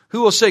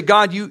 Who will say,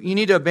 God, you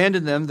need to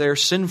abandon them, they're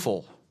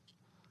sinful?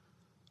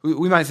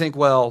 We might think,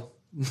 well,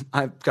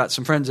 I've got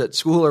some friends at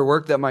school or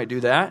work that might do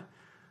that.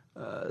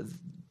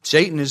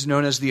 Satan is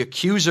known as the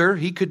accuser.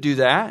 He could do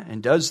that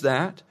and does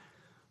that.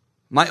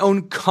 My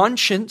own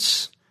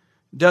conscience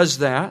does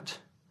that.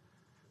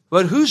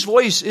 But whose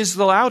voice is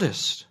the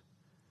loudest?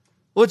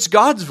 Well, it's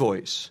God's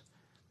voice.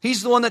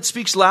 He's the one that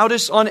speaks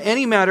loudest on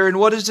any matter. And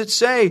what does it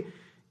say?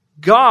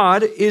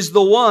 God is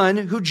the one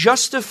who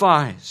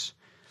justifies.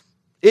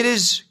 It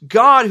is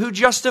God who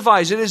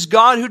justifies. It is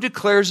God who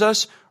declares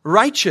us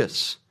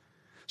righteous.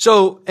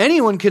 So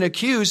anyone can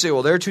accuse, say,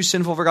 well, they're too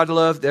sinful for God to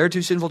love. They're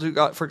too sinful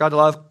for God to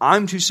love.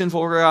 I'm too sinful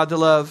for God to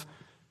love.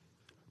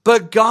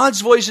 But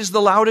God's voice is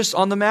the loudest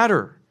on the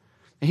matter.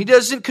 And he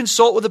doesn't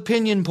consult with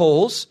opinion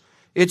polls.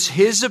 It's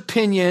his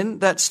opinion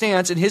that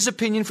stands, and his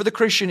opinion for the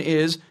Christian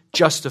is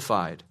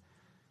justified,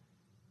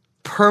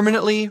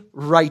 permanently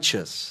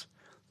righteous,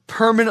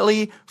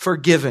 permanently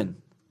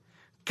forgiven.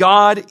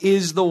 God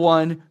is the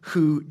one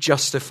who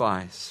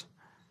justifies.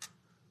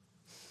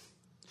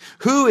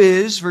 Who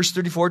is, verse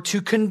 34,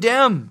 to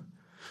condemn?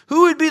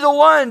 Who would be the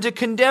one to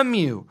condemn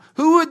you?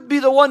 Who would be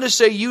the one to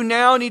say you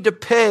now need to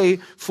pay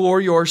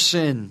for your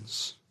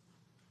sins?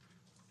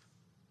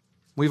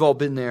 We've all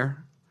been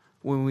there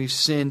when we've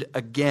sinned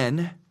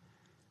again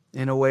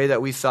in a way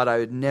that we thought I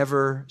would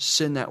never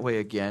sin that way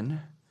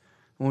again.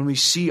 When we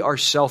see our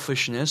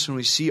selfishness, when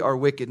we see our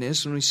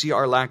wickedness, when we see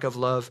our lack of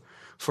love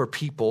for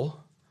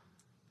people.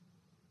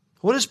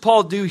 What does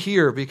Paul do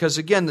here? Because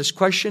again, this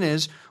question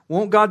is,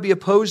 won't God be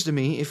opposed to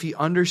me if he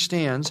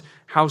understands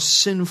how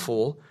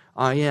sinful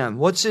I am?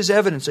 What's his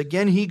evidence?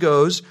 Again, he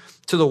goes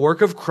to the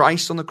work of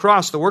Christ on the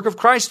cross. The work of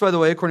Christ, by the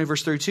way, according to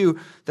verse 32,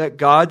 that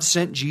God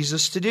sent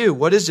Jesus to do.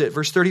 What is it?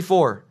 Verse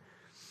 34.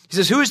 He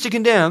says, who is to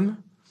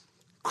condemn?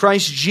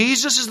 Christ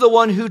Jesus is the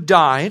one who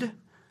died.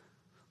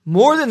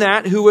 More than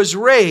that, who was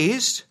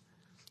raised,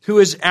 who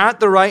is at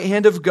the right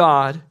hand of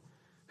God,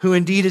 who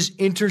indeed is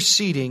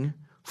interceding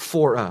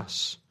for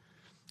us.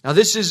 Now,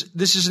 this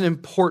is an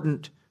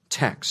important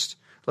text.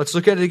 Let's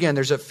look at it again.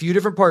 There's a few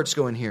different parts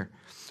going here.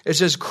 It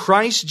says,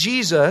 Christ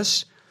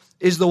Jesus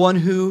is the one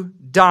who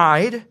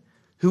died,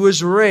 who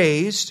was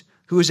raised,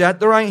 who is at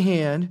the right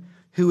hand,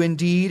 who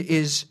indeed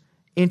is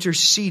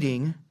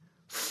interceding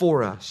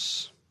for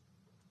us.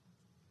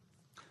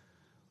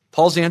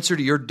 Paul's answer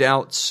to your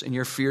doubts and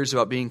your fears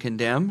about being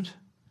condemned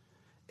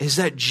is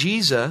that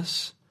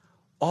Jesus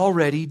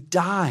already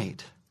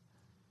died.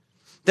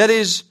 That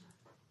is,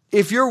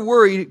 if you're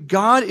worried,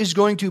 God is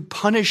going to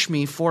punish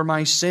me for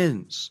my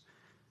sins.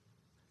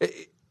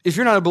 If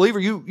you're not a believer,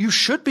 you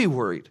should be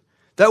worried.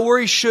 That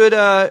worry should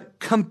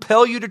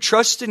compel you to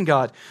trust in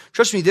God.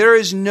 Trust me, there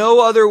is no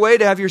other way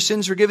to have your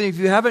sins forgiven if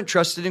you haven't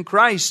trusted in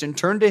Christ and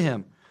turned to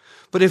Him.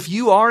 But if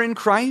you are in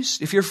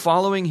Christ, if you're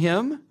following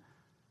Him,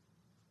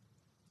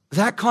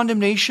 that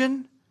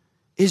condemnation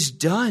is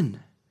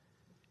done.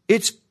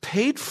 It's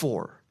paid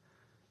for.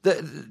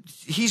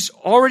 He's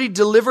already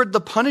delivered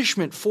the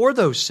punishment for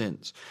those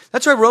sins.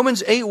 That's why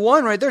Romans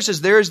 8:1 right there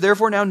says, there is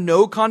therefore now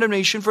no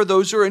condemnation for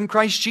those who are in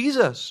Christ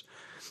Jesus.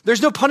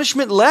 There's no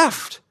punishment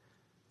left.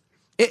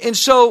 And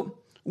so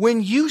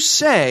when you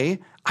say,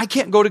 I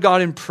can't go to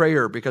God in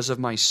prayer because of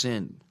my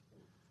sin,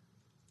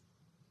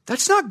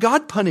 that's not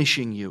God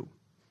punishing you.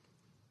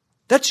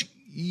 That's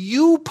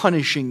you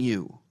punishing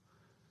you.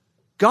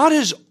 God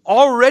has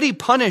already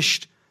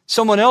punished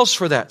someone else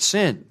for that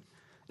sin.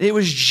 It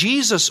was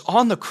Jesus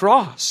on the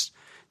cross.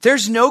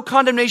 There's no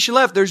condemnation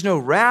left. There's no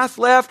wrath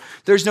left.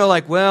 There's no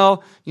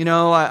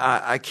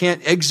I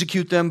can't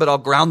execute them, but I'll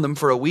ground them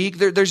for a week.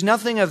 There's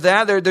nothing of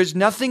that. There's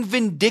nothing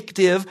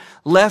vindictive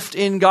left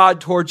in God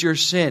towards your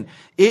sin.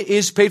 It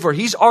is paid for.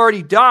 He's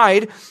already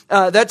died.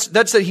 That's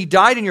that He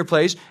died in your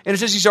place. And it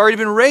says He's already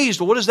been raised.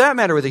 Well, what does that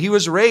matter with it? He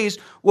was raised.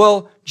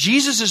 Well,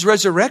 Jesus'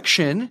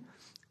 resurrection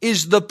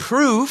is the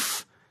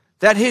proof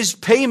that His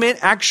payment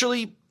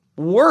actually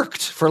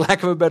worked, for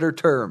lack of a better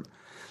term.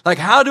 Like,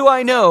 how do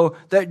I know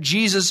that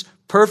Jesus,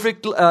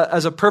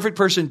 as a perfect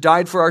person,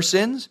 died for our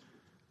sins?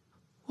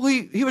 Well,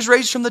 he was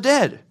raised from the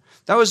dead.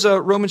 That was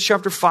Romans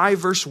chapter 5,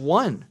 verse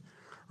 1.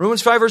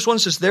 Romans 5, verse 1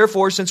 says,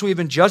 therefore, since we have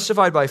been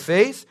justified by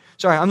faith.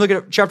 Sorry, I'm looking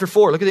at chapter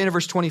 4. Look at the end of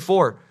verse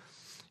 24.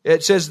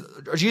 It says,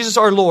 Jesus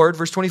our Lord,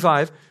 verse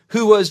 25,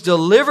 who was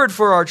delivered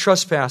for our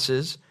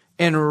trespasses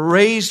and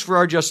raised for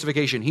our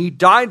justification. He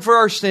died for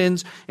our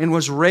sins and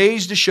was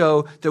raised to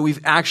show that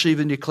we've actually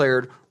been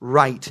declared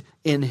right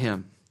in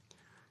Him.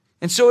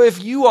 And so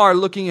if you are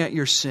looking at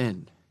your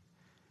sin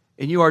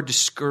and you are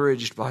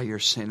discouraged by your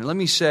sin, and let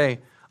me say,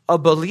 a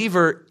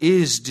believer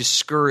is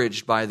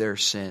discouraged by their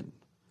sin.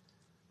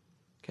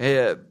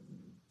 Okay,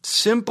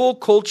 simple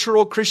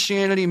cultural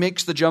Christianity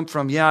makes the jump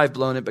from, yeah, I've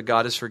blown it, but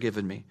God has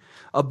forgiven me.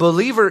 A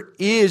believer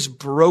is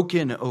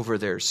broken over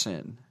their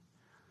sin,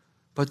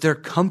 but they're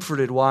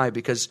comforted. Why?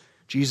 Because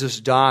Jesus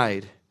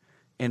died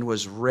and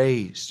was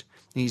raised.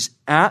 He's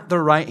at the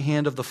right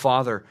hand of the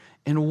Father.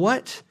 And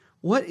what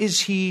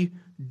is He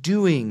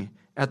doing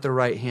at the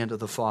right hand of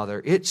the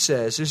Father? It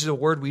says, this is a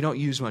word we don't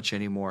use much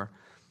anymore.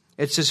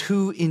 It says,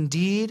 who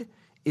indeed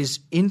is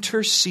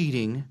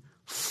interceding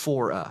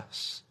for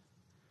us.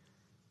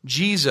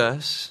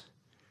 Jesus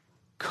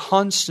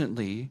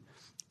constantly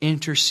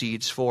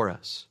intercedes for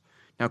us.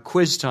 Now,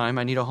 quiz time.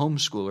 I need a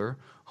homeschooler.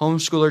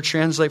 Homeschooler,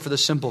 translate for the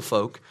simple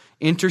folk.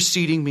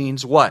 Interceding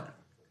means what?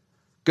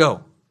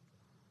 Go.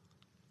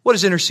 What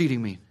does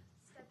interceding mean?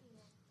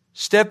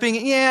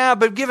 Stepping, yeah,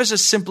 but give us a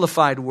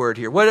simplified word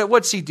here.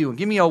 What's He doing?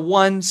 Give me a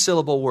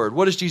one-syllable word.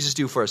 What does Jesus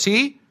do for us?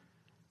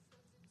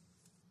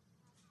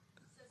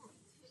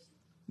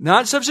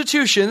 Not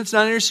substitution. It's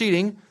not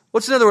interceding.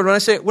 What's another word?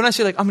 When I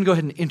say like, I'm going to go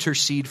ahead and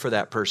intercede for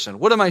that person.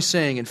 What am I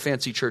saying in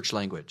fancy church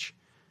language?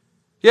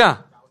 Yeah.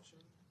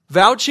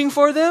 Vouching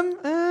for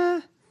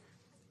them?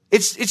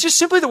 It's just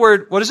simply the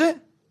word, what is it?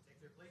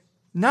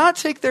 Not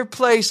take their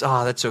place.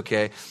 Oh, that's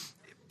okay.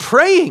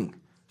 Praying.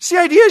 See,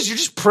 the idea is you're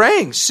just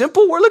praying.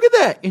 Simple word. Look at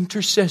that.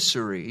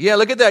 Intercessory. Yeah,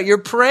 look at that. You're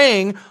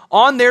praying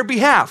on their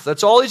behalf.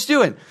 That's all He's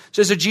doing. It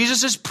says that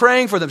Jesus is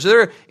praying for them. So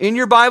there, in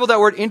your Bible, that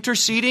word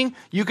interceding,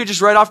 you could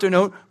just write off to a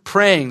note,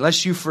 praying,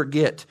 lest you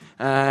forget.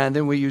 And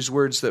then we use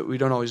words that we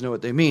don't always know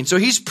what they mean. So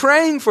He's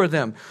praying for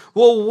them.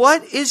 Well,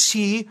 what is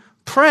He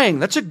praying?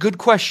 That's a good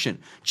question.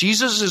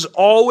 Jesus is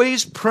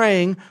always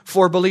praying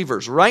for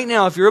believers. Right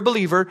now, if you're a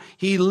believer,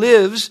 He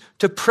lives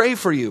to pray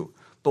for you.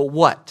 But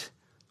what?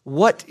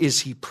 What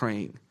is He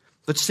praying?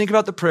 Let's think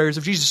about the prayers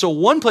of Jesus. So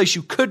one place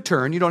you could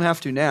turn, you don't have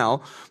to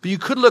now, but you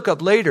could look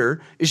up later,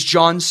 is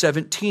John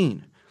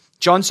 17.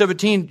 John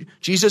 17,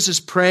 Jesus is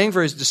praying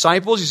for His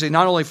disciples. He said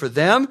not only for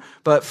them,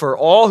 but for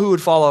all who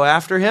would follow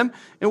after Him.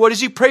 And what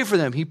does He pray for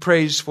them? He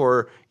prays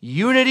for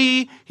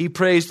unity. He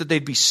prays that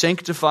they'd be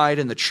sanctified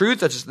in the truth.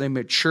 That's as they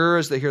mature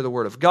as they hear the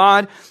word of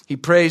God. He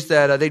prays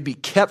that they'd be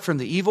kept from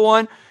the evil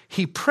one.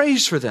 He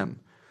prays for them.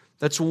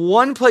 That's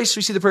one place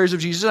we see the prayers of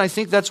Jesus, and I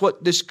think that's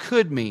what this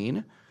could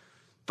mean.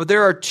 But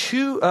there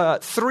are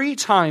three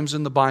times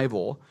in the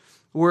Bible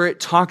where it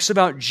talks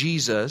about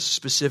Jesus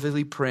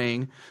specifically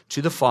praying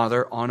to the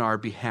Father on our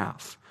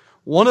behalf.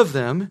 One of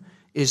them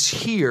is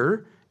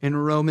here in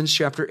Romans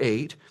chapter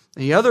 8,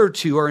 and the other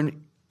two are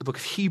in the book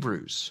of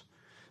Hebrews.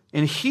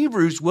 In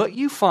Hebrews, what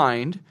you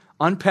find,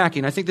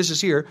 unpacking, I think this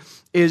is here,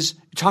 is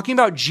talking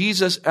about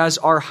Jesus as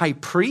our high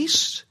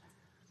priest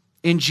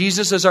and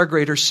Jesus as our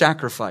greater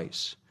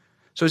sacrifice.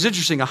 So it's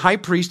interesting. A high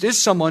priest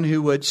is someone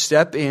who would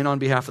step in on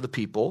behalf of the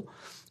people,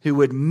 who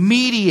would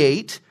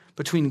mediate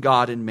between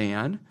God and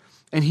man.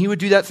 And he would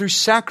do that through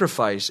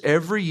sacrifice,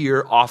 every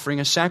year offering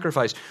a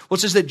sacrifice. Well,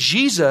 it says that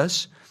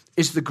Jesus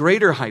is the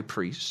greater high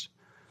priest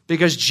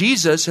because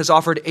Jesus has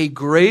offered a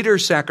greater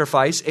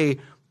sacrifice, a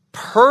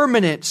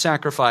permanent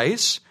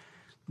sacrifice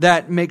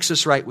that makes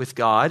us right with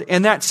God.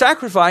 And that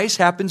sacrifice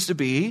happens to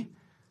be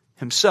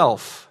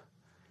himself.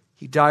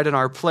 He died in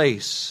our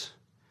place.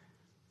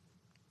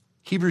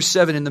 Hebrews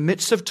 7, in the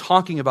midst of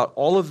talking about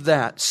all of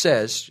that,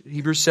 says,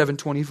 Hebrews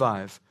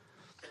 7:25,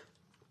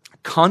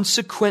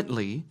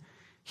 consequently,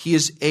 he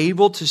is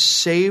able to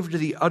save to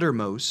the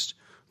uttermost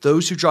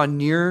those who draw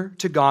near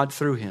to God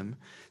through him,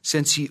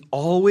 since he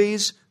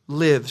always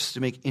lives to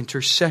make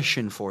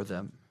intercession for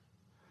them.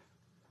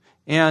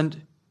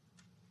 And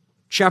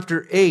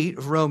chapter 8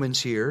 of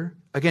Romans here,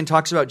 again,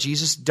 talks about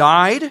Jesus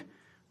died,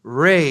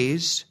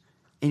 raised,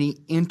 and he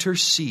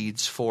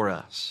intercedes for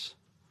us.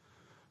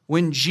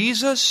 When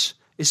Jesus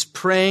is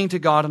praying to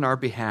God on our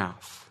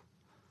behalf,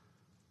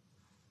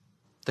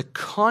 the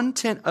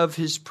content of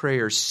his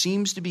prayer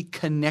seems to be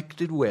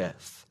connected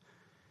with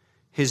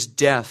his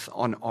death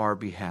on our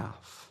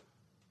behalf.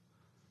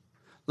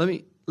 Let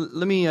me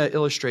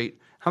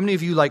illustrate. How many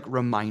of you like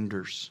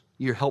reminders?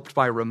 You're helped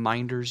by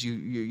reminders.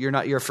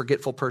 You're a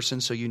forgetful person,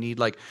 so you need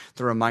like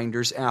the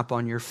reminders app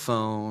on your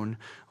phone,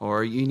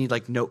 or you need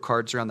like note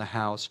cards around the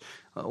house.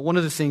 One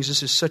of the things,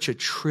 this is such a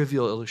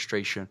trivial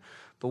illustration,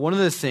 but one of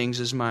the things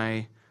is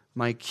my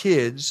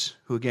kids,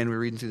 who again we're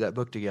reading through that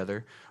book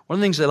together, one of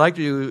the things they like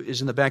to do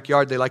is in the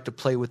backyard they like to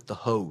play with the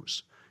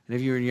hose. And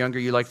if you were younger,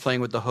 you liked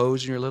playing with the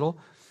hose when you're little.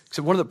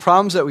 So one of the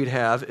problems that we'd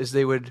have is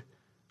they would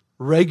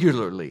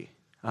regularly,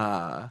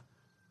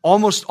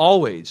 almost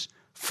always,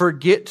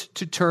 forget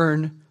to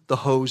turn the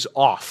hose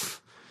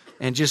off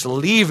and just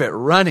leave it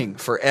running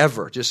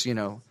forever. Just,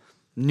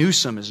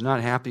 Newsom is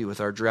not happy with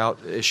our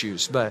drought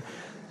issues. But,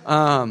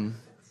 and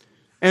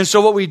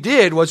so what we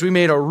did was we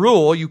made a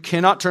rule: you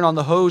cannot turn on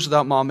the hose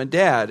without mom and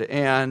dad.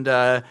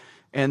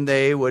 And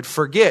they would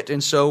forget.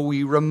 And so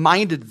we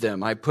reminded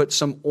them. I put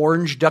some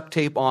orange duct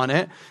tape on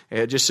it.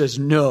 It just says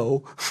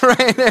no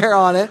right there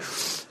on it.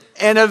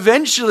 And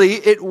eventually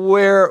it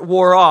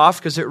wore off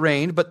because it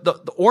rained, but the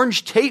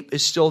orange tape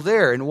is still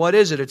there. And what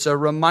is it? It's a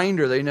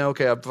reminder. They know,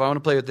 okay, if I want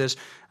to play with this,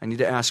 I need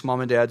to ask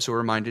mom and dad, so we're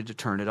reminded to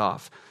turn it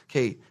off.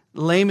 Okay,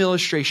 lame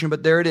illustration,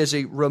 but there it is,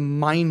 a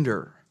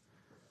reminder.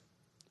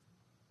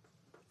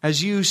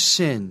 As you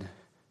sin,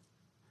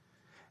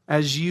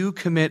 as you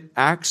commit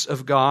acts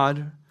of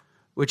God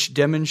which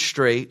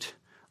demonstrate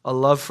a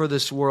love for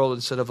this world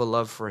instead of a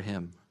love for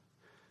him,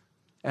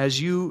 as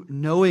you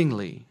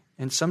knowingly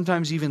and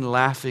sometimes even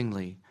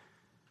laughingly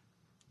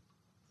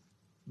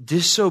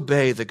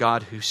disobey the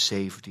God who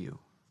saved you,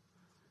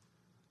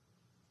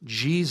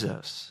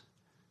 Jesus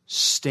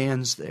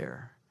stands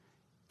there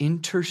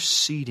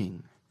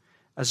interceding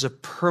as a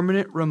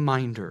permanent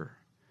reminder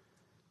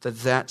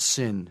that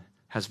sin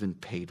has been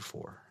paid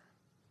for.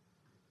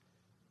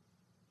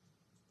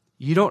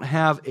 You don't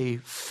have a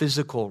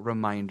physical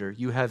reminder.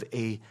 You have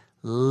a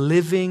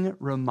living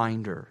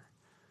reminder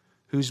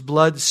whose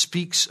blood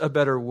speaks a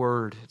better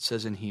word, it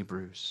says in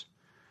Hebrews.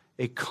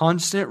 A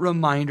constant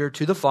reminder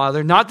to the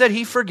Father, not that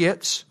he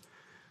forgets,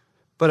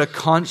 but a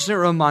constant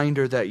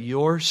reminder that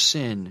your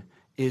sin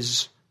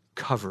is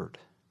covered.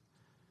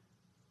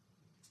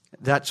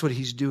 That's what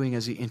he's doing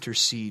as he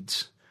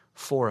intercedes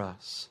for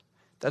us.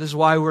 That is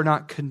why we're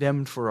not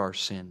condemned for our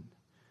sin.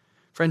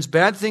 Friends,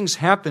 bad things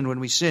happen when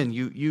we sin.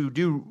 You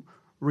do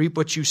reap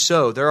what you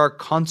sow. There are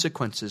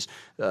consequences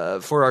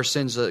for our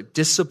sins,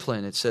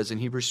 discipline, it says in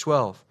Hebrews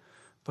 12.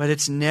 But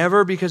it's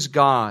never because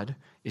God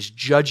is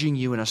judging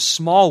you in a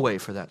small way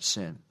for that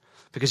sin,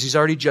 because he's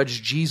already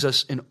judged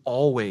Jesus in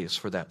all ways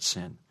for that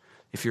sin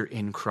if you're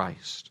in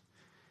Christ.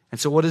 And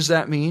so what does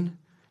that mean?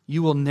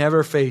 You will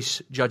never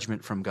face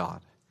judgment from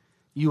God.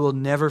 You will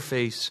never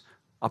face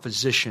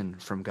opposition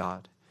from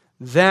God.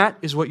 That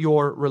is what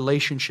your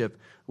relationship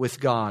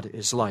with God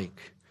is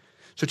like.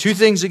 So two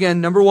things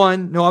again. Number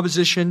one, no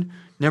opposition.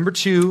 Number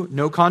two,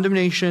 no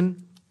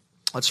condemnation.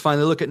 Let's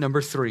finally look at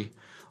number three.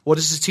 What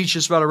does this teach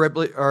us about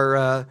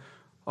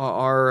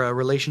our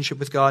relationship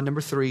with God?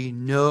 Number three,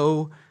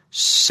 no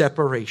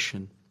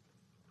separation.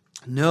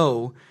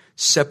 No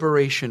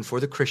separation for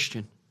the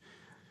Christian.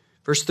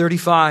 Verse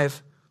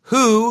 35,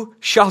 who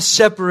shall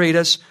separate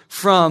us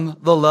from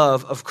the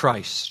love of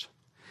Christ?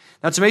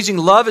 Now it's amazing,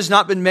 love has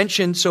not been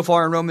mentioned so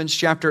far in Romans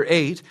chapter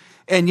 8,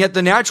 and yet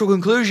the natural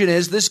conclusion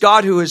is this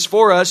God who is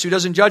for us, who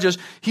doesn't judge us,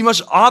 he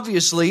must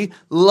obviously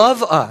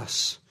love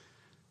us.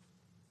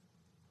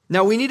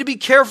 Now we need to be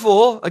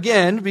careful,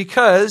 again,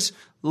 because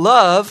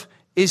love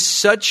is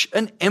such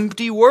an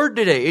empty word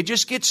today. It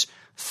just gets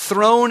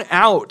thrown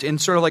out in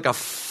sort of like a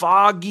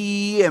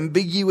foggy,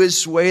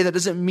 ambiguous way that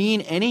doesn't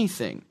mean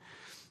anything.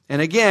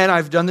 And again,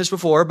 I've done this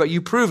before, but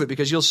you prove it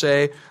because you'll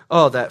say,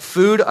 oh, that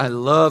food, I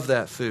love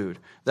that food.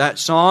 That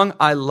song,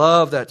 I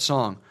love that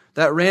song.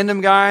 That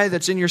random guy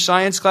that's in your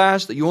science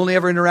class that you only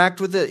ever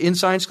interact with in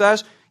science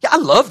class, Yeah, I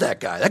love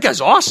that guy. That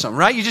guy's awesome,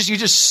 right? You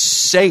just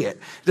say it.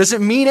 It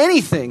doesn't mean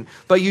anything,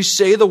 but you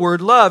say the word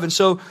love. And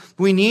so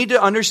we need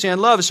to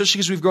understand love, especially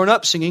because we've grown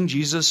up singing,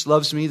 Jesus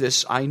loves me,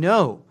 this I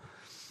know.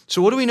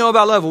 So what do we know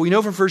about love? Well, we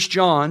know from 1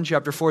 John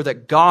chapter 4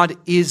 that God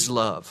is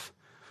love.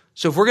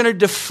 So if we're going to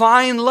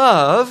define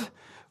love,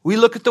 we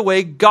look at the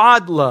way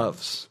God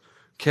loves.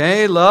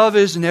 Okay, love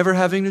is never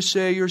having to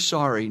say you're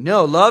sorry.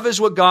 No, love is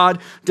what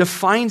God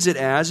defines it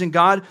as, and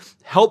God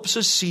helps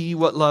us see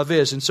what love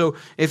is. And so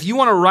if you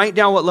want to write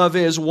down what love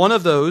is, one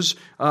of those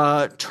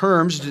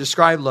terms to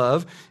describe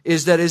love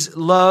is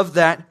love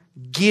that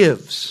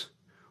gives,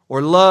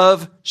 or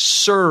love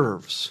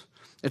serves.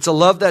 It's a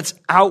love that's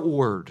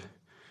outward.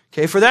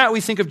 Okay, for that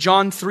we think of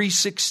John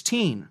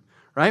 3:16,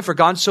 right? For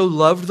God so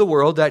loved the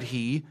world that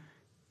he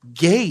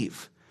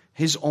gave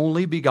his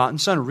only begotten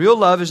Son. Real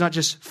love is not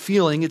just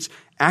feeling, it's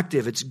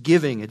active, it's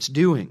giving, it's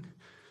doing.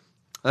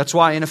 That's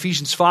why in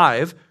Ephesians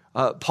 5,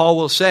 Paul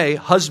will say,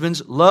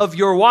 husbands, love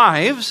your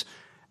wives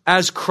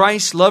as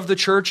Christ loved the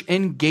church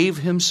and gave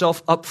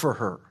himself up for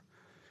her.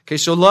 Okay,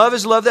 so love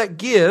is love that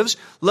gives.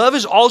 Love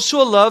is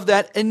also a love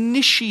that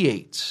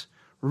initiates.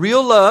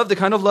 Real love, the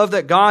kind of love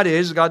that God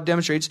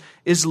demonstrates,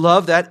 is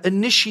love that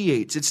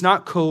initiates. It's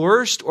not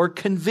coerced or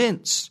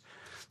convinced.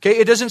 Okay,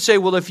 it doesn't say,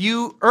 well, if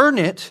you earn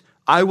it,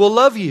 I will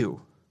love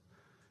you.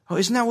 Oh,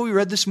 isn't that what we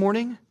read this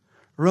morning?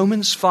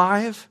 Romans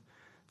 5,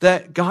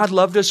 that God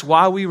loved us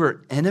while we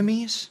were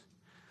enemies.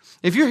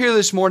 If you're here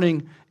this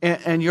morning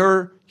and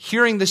you're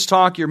hearing this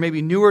talk, you're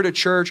maybe newer to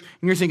church,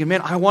 and you're thinking,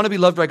 man, I want to be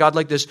loved by God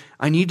like this.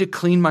 I need to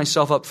clean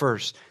myself up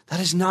first. That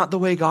is not the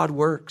way God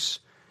works.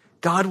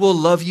 God will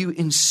love you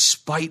in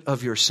spite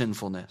of your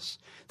sinfulness.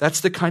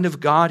 That's the kind of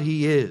God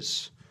he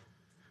is,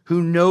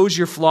 who knows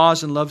your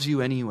flaws and loves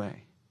you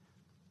anyway.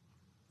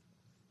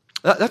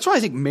 That's why I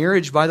think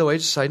marriage, by the way,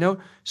 just a side note,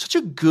 is such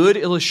a good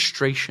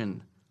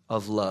illustration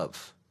of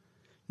love.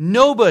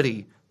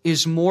 Nobody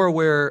is more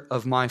aware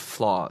of my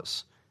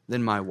flaws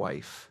than my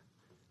wife.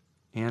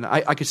 And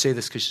I could say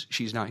this because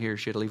she's not here.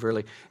 She had to leave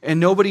early. And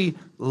nobody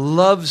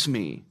loves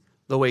me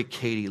the way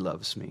Katie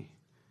loves me.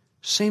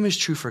 Same is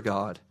true for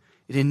God.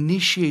 It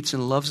initiates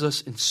and loves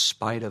us in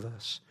spite of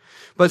us.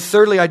 But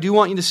thirdly, I do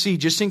want you to see,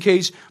 just in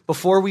case,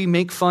 before we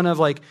make fun of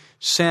like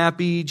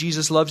sappy,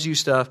 Jesus loves you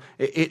stuff,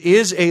 it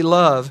is a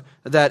love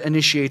that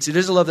initiates. It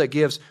is a love that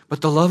gives.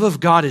 But the love of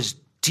God is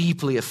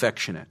deeply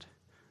affectionate.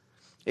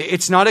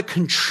 It's not a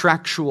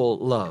contractual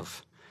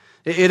love.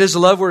 It is a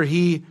love where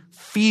he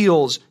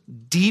feels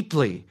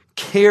deeply,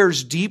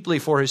 cares deeply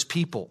for his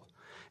people.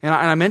 And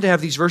I meant to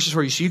have these verses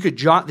for you so you could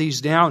jot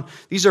these down.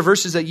 These are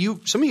verses that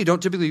some of you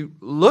don't typically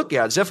look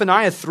at.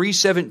 Zephaniah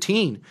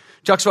 3:17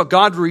 talks about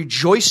God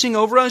rejoicing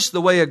over us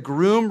the way a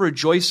groom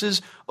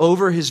rejoices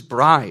over his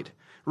bride.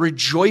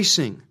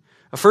 Rejoicing.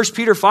 1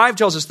 Peter 5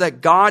 tells us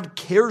that God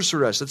cares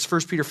for us. That's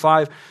 1 Peter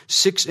 5,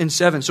 6, and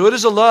 7. So it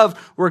is a love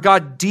where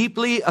God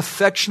deeply,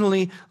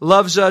 affectionately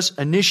loves us,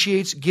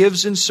 initiates,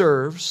 gives, and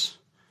serves.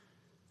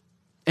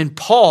 And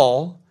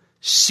Paul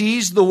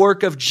sees the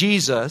work of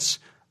Jesus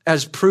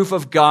as proof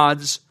of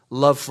God's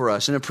love for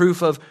us and a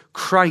proof of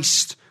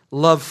Christ's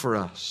love for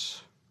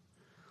us.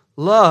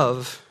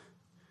 Love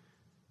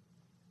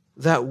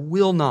that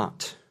will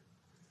not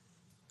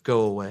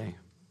go away.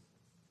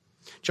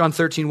 John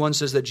 13:1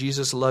 says that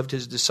Jesus loved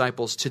his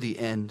disciples to the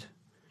end,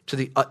 to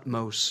the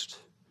utmost.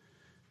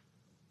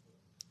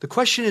 The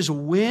question is,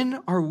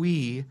 when are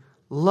we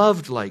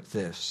loved like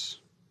this?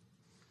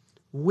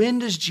 When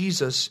does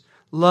Jesus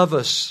love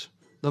us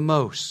the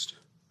most?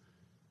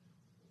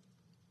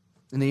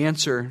 And the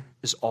answer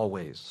is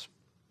always.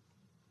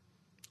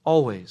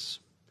 Always.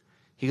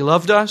 He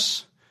loved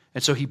us,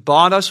 and so he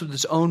bought us with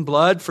his own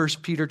blood,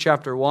 1 Peter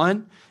chapter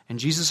 1, and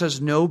Jesus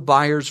has no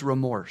buyer's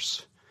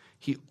remorse.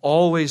 He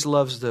always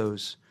loves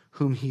those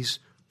whom he's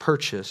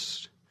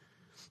purchased.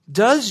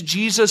 Does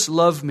Jesus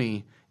love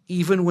me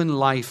even when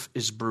life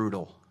is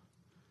brutal?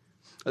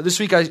 This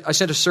week I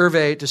sent a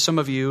survey to some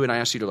of you, and I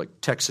asked you to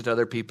like text it to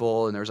other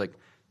people, and there was like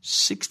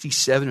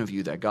 67 of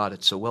you that got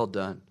it, so well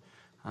done.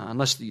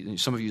 Unless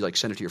some of you like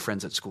sent it to your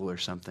friends at school or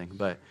something.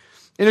 And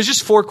it was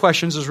just 4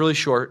 questions. It was really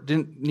short.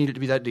 Didn't need it to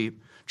be that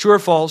deep. True or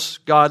false,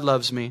 God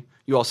loves me.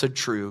 You all said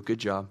true. Good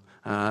job.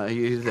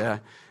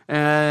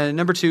 And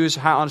number 2 is,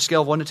 on a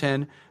scale of 1 to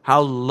 10,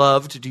 how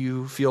loved do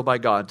you feel by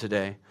God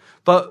today?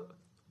 But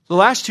the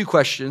last 2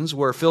 questions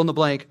were fill in the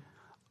blank.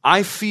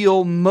 I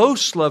feel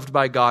most loved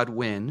by God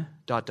when, ...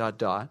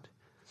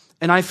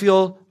 And I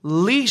feel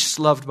least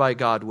loved by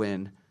God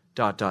when, ...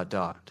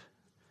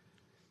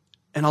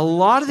 And a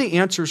lot of the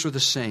answers were the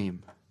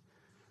same.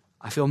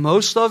 I feel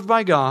most loved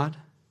by God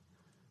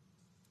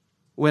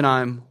when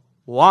I'm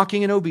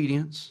walking in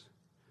obedience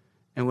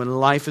and when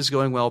life is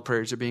going well,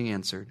 prayers are being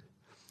answered.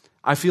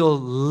 I feel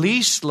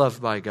least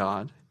loved by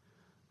God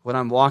when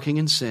I'm walking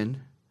in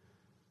sin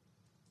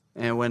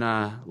and when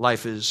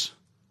life is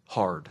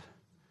hard.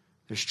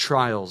 There's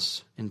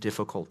trials and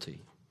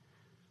difficulty.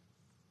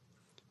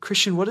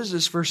 Christian, what does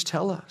this verse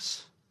tell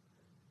us?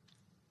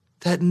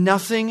 That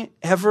nothing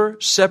ever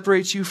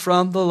separates you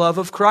from the love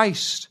of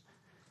Christ.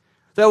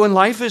 That when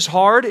life is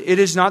hard, it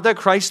is not that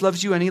Christ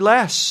loves you any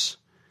less.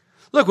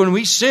 Look, when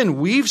we sin,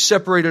 we've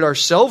separated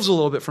ourselves a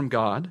little bit from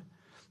God,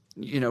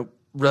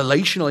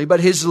 relationally, but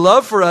His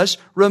love for us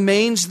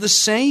remains the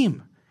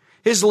same.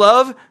 His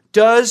love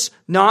does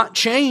not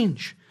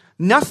change.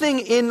 Nothing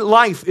in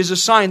life is a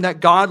sign that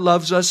God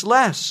loves us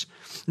less.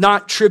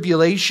 Not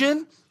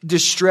tribulation,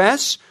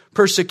 distress,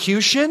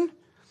 persecution,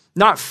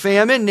 not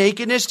famine,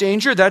 nakedness,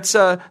 danger.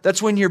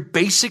 That's when your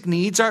basic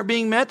needs aren't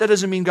being met. That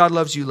doesn't mean God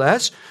loves you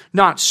less.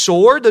 Not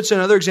sword. That's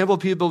another example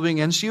of people being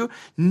against you.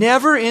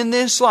 Never in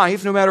this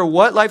life, no matter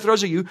what life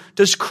throws at you,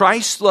 does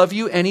Christ love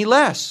you any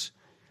less.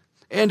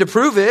 And to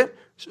prove it,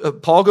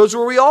 Paul goes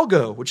where we all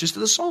go, which is to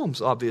the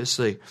Psalms,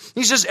 obviously.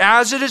 He says,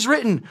 as it is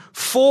written,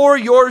 for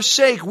your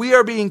sake we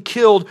are being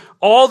killed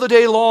all the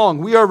day long.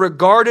 We are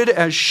regarded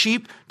as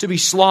sheep to be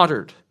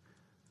slaughtered.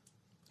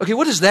 Okay,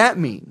 what does that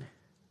mean?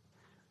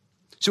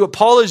 So what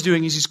Paul is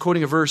doing is he's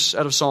quoting a verse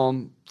out of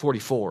Psalm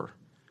 44.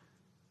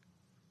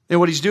 And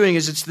what he's doing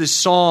is it's this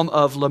psalm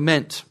of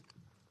lament.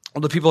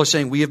 All the people are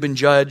saying, we have been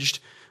judged,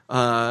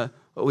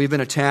 we've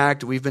been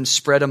attacked, we've been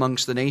spread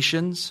amongst the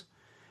nations.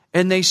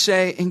 And they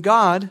say, in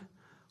God,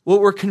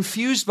 what we're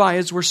confused by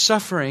is we're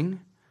suffering,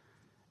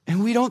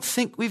 and we don't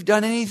think we've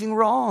done anything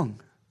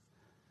wrong.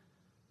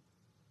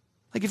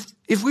 Like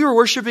if we were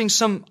worshiping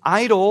some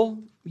idol,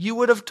 you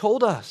would have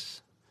told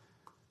us.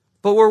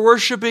 But we're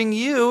worshiping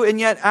you, and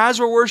yet as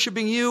we're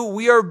worshiping you,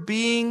 we are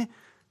being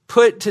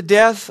put to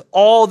death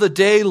all the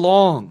day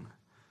long.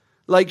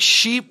 Like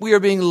sheep, we are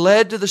being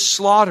led to the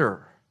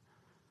slaughter.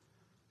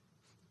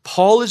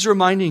 Paul is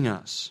reminding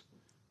us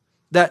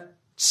that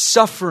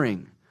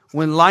suffering,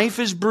 when life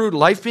is brutal,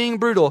 life being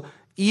brutal,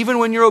 even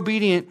when you're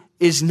obedient,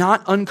 is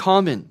not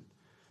uncommon.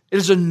 It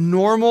is a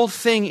normal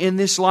thing in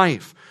this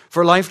life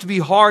for life to be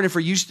hard and for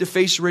you to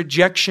face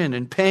rejection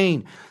and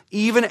pain,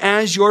 even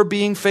as you're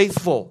being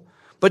faithful.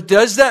 But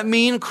does that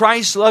mean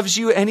Christ loves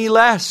you any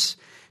less?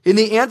 And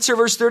the answer,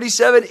 verse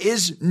 37,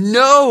 is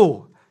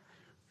no.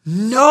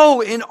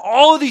 No, in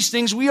all of these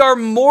things, we are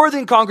more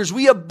than conquerors.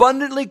 We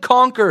abundantly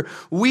conquer.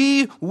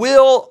 We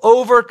will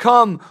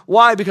overcome.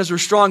 Why? Because we're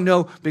strong?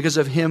 No, because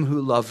of Him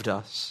who loved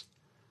us.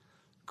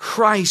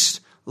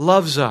 Christ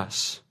loves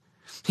us.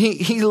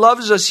 He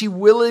loves us. He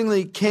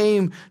willingly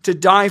came to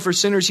die for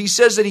sinners. He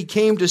says that He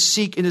came to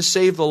seek and to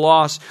save the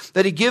lost,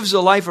 that He gives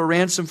a life a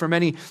ransom for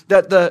many,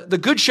 that the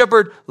good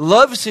shepherd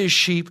loves his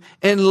sheep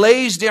and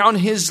lays down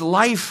his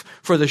life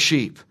for the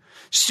sheep.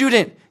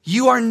 Student,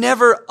 you are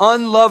never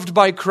unloved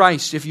by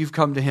Christ if you've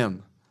come to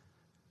Him.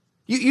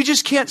 You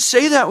just can't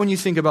say that when you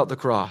think about the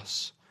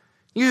cross.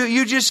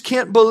 You just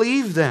can't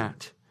believe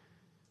that.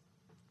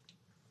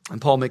 And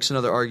Paul makes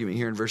another argument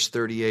here in verse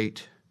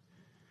 38.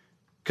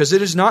 Because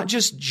it is not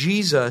just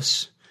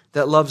Jesus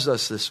that loves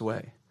us this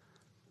way.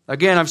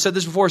 Again, I've said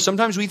this before.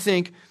 Sometimes we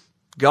think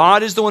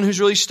God is the one who's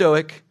really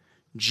stoic.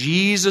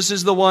 Jesus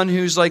is the one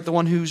who's a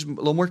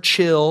little more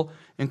chill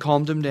and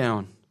calmed him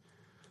down.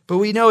 But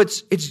we know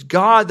it's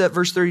God that,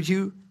 verse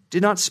 32,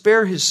 did not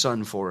spare His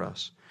Son for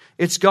us.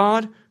 It's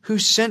God who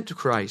sent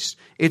Christ.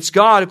 It's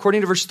God, according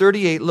to verse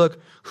 38,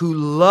 look, who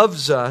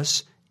loves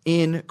us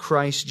in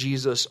Christ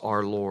Jesus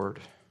our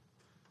Lord.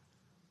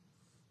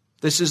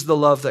 This is the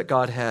love that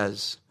God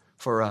has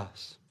for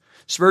us.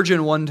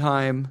 Spurgeon one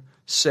time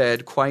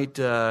said quite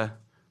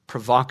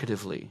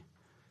provocatively,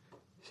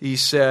 he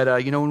said,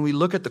 when we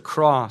look at the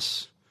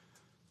cross,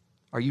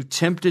 are you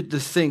tempted to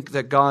think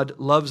that God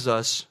loves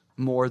us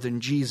more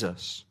than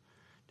Jesus?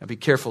 Now be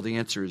careful, the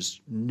answer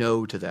is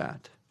no to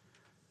that.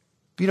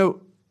 Go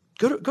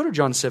to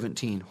John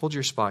 17. Hold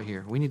your spot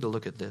here. We need to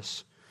look at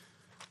this.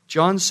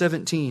 John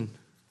 17.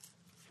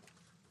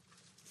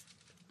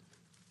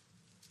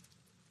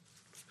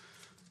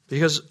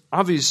 Because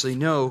obviously,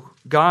 no,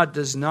 God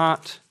does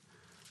not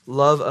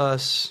love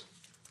us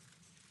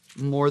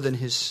more than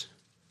His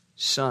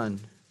Son.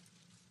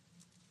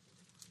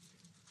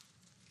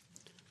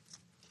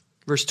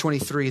 Verse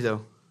 23,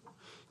 though.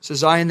 It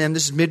says, I and them,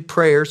 this is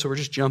mid-prayer, so we're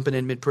just jumping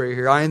in mid-prayer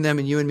here. I and them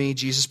and you and me,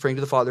 Jesus praying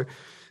to the Father,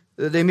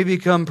 that they may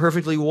become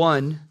perfectly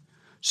one,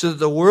 so that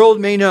the world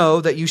may know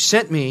that you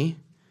sent me,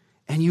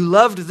 and you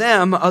loved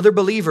them, other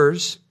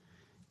believers,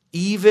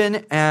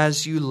 even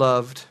as you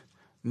loved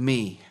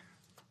me.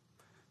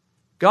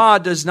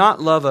 God does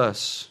not love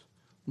us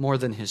more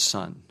than His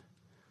Son.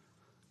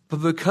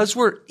 But because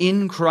we're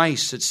in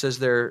Christ, it says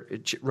there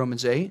in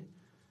Romans 8,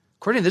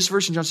 according to this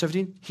verse in John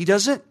 17, He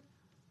doesn't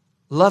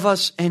love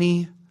us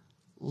any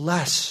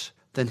less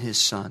than His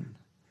Son.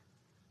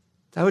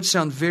 That would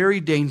sound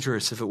very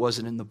dangerous if it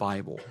wasn't in the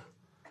Bible.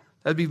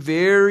 That would be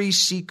very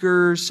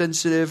seeker,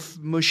 sensitive,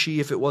 mushy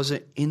if it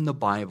wasn't in the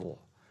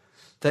Bible.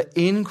 That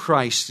in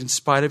Christ, in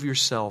spite of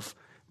yourself,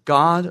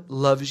 God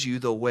loves you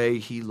the way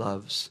He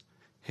loves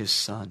His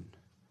Son.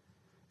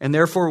 And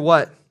therefore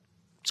what?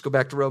 Let's go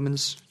back to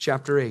Romans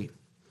chapter 8.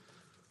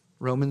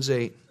 Romans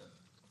 8.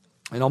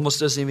 It almost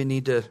doesn't even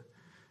need to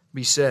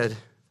be said.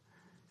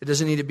 It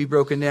doesn't need to be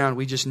broken down.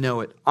 We just know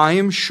it. I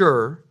am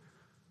sure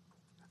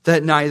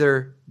that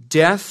neither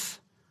death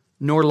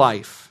nor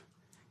life,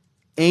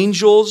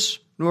 angels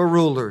nor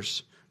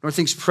rulers, nor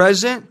things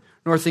present,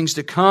 nor things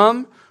to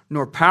come,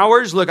 nor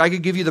powers. Look, I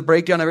could give you the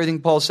breakdown of everything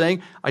Paul's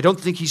saying. I don't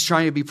think he's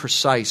trying to be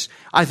precise.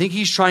 I think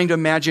he's trying to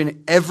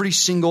imagine every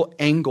single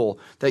angle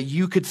that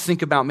you could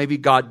think about. Maybe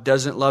God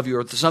doesn't love you,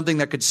 or something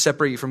that could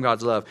separate you from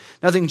God's love.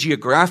 Nothing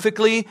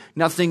geographically,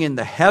 nothing in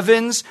the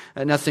heavens,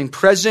 nothing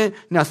present,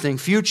 nothing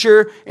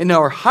future, and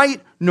nor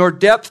height, nor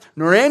depth,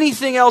 nor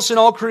anything else in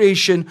all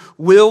creation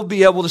will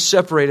be able to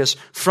separate us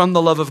from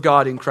the love of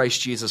God in Christ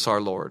Jesus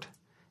our Lord.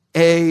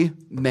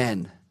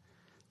 Amen.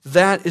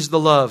 That is the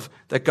love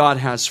that God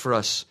has for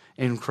us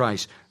in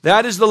Christ.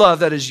 That is the love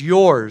that is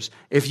yours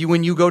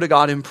when you go to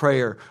God in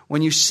prayer,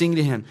 when you sing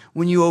to Him,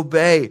 when you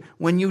obey,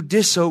 when you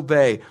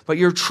disobey, but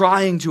you're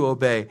trying to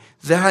obey.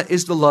 That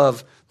is the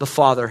love the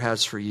Father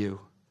has for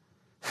you.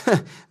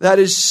 That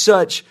is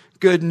such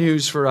good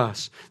news for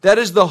us. That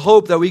is the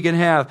hope that we can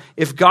have.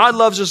 If God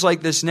loves us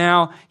like this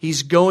now,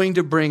 He's going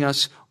to bring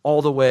us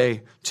all the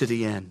way to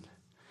the end.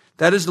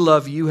 That is the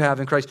love you have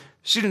in Christ.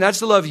 Student, that's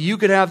the love you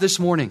could have this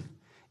morning.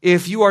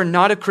 If you are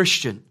not a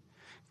Christian,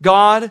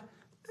 God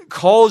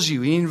calls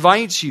you, He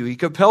invites you, He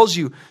compels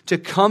you to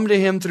come to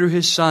Him through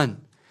His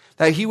Son,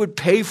 that He would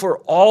pay for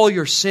all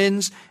your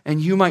sins and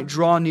you might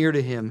draw near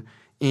to Him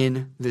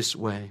in this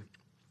way.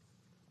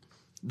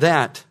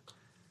 That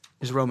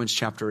is Romans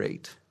chapter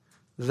 8.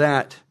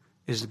 That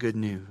is the good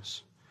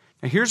news.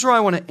 Now here's where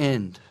I want to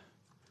end.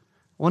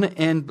 I want to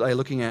end by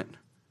looking at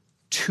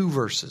two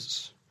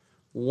verses.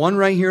 One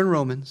right here in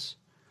Romans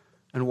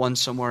and one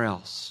somewhere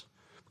else.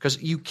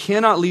 Because you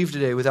cannot leave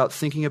today without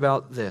thinking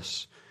about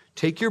this.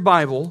 Take your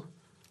Bible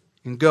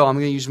and go. I'm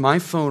going to use my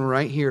phone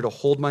right here to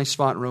hold my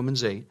spot in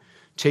Romans 8.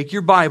 Take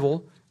your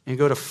Bible and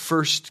go to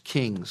 1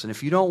 Kings. And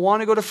if you don't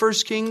want to go to 1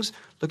 Kings,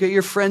 look at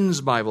your friend's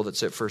Bible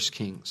that's at 1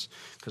 Kings.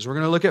 Because we're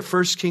going to look at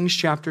 1 Kings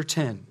chapter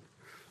 10.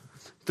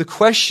 The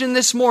question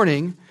this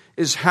morning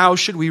is, how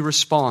should we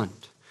respond?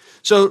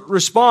 So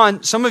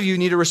respond. Some of you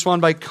need to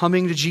respond by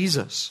coming to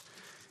Jesus.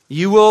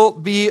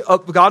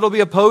 God will be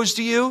opposed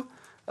to you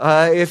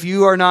if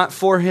you are not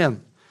for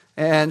Him.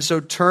 And so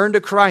turn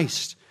to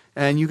Christ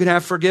and you can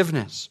have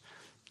forgiveness.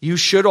 You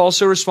should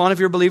also respond, if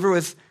you're a believer,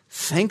 with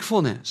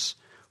thankfulness,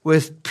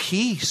 with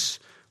peace,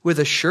 with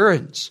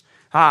assurance.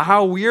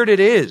 How weird it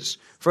is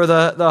for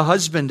the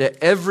husband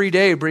to every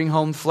day bring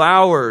home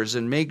flowers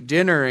and make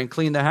dinner and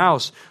clean the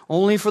house,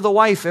 only for the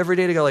wife every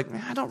day to go like,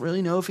 I don't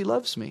really know if he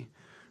loves me.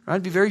 Right?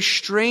 It'd be very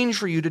strange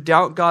for you to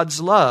doubt God's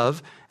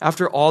love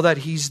after all that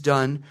He's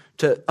done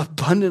to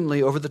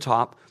abundantly, over the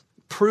top,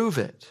 prove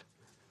it.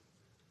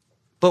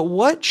 But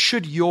what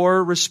should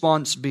your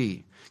response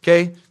be?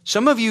 Okay,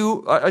 some of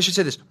you, I should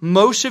say this,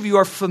 most of you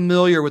are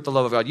familiar with the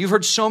love of God. You've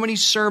heard so many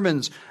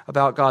sermons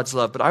about God's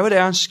love, but I would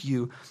ask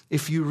you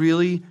if you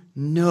really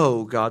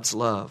know God's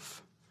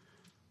love.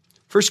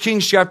 1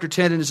 Kings chapter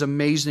 10 is an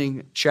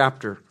amazing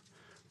chapter.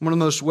 One of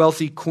the most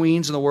wealthy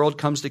queens in the world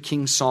comes to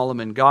King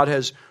Solomon. God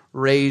has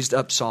raised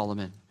up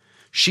Solomon.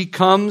 She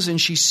comes and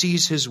she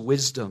sees his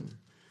wisdom.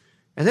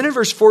 And then in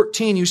verse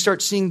 14, you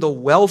start seeing the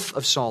wealth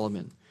of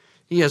Solomon.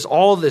 He has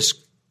all this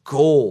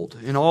gold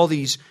and all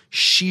these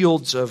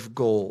shields of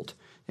gold.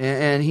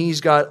 And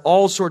he's got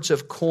all sorts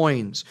of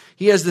coins.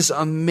 He has this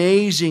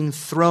amazing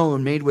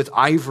throne made with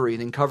ivory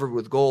and covered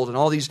with gold and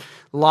all these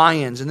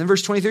lions. And then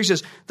verse 23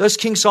 says, thus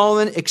King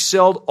Solomon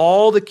excelled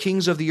all the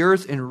kings of the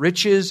earth in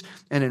riches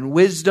and in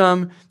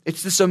wisdom.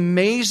 It's this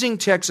amazing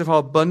text of how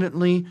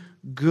abundantly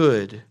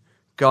good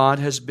God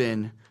has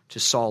been to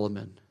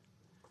Solomon.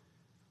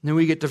 And then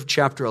we get to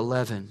chapter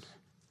 11.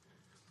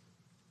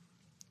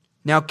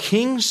 Now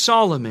King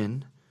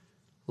Solomon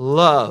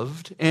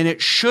loved, and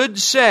it should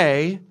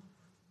say,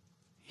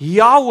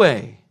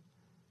 Yahweh.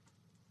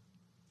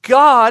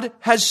 God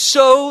has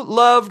so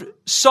loved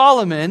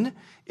Solomon,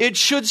 it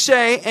should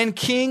say, and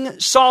King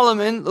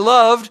Solomon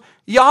loved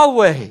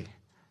Yahweh.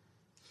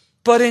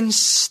 But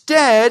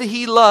instead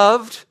he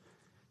loved,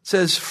 it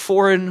says,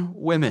 foreign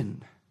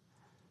women.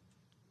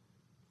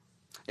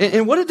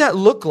 And what did that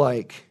look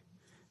like?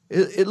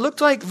 It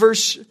looked like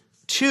verse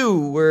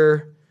 2, where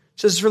it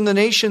says, from the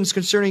nations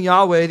concerning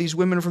Yahweh, these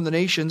women from the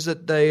nations,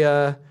 that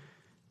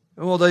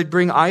they'd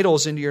bring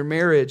idols into your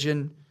marriage.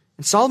 And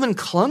Solomon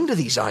clung to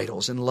these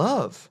idols in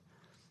love.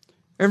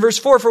 And verse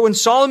 4, for when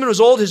Solomon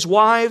was old, his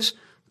wives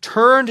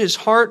turned his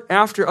heart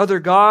after other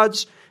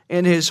gods,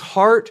 and his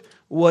heart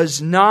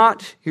was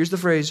not, here's the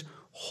phrase,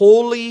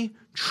 wholly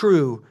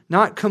true,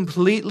 not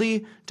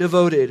completely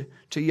devoted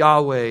to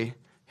Yahweh,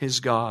 his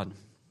God.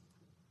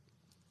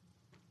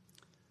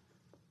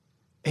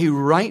 A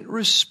right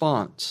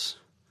response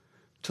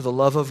to the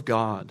love of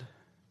God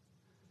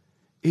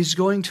is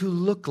going to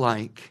look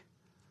like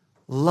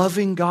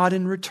loving God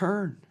in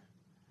return.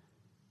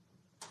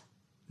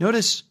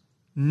 Notice,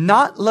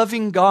 not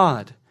loving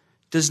God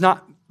does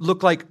not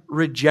look like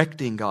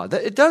rejecting God.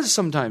 It does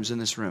sometimes in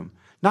this room.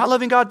 Not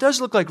loving God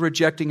does look like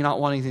rejecting and not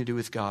wanting anything to do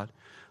with God.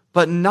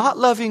 But not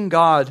loving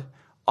God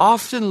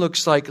often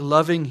looks like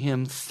loving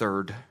Him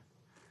third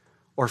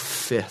or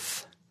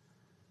fifth.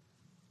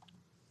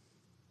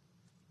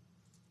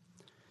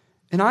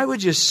 And I would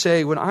just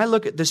say, when I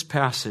look at this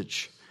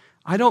passage,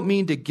 I don't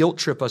mean to guilt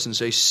trip us and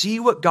say, see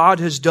what God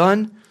has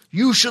done?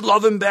 You should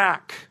love him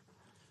back.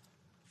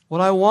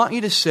 What I want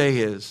you to say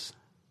is,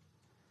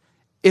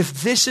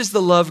 if this is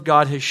the love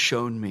God has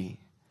shown me,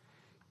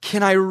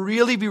 can I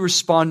really be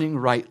responding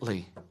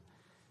rightly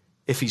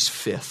if he's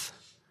fifth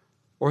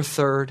or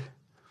third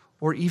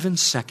or even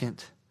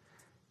second?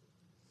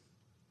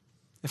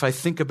 If I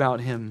think about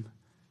him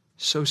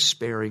so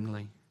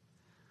sparingly.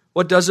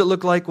 What does it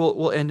look like?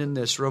 We'll end in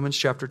this, Romans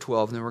chapter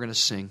 12, and then we're going to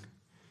sing.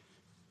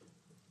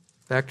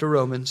 Back to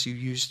Romans. You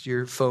used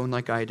your phone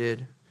like I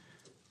did.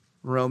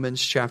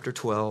 Romans chapter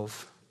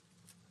 12.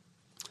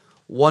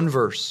 One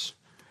verse.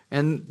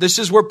 And this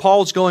is where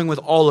Paul's going with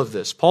all of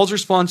this. Paul's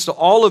response to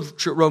all of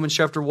Romans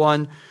chapter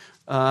 1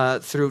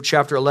 through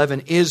chapter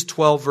 11 is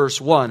 12 verse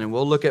 1. And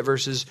we'll look at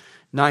verses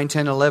 9,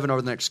 10, 11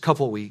 over the next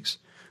couple weeks.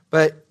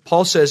 But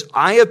Paul says,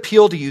 I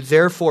appeal to you,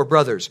 therefore,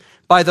 brothers,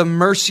 by the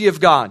mercy of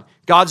God,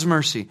 God's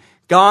mercy.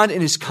 God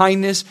in his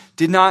kindness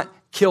did not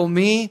kill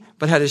me,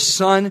 but had his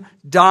son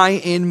die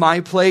in my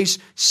place,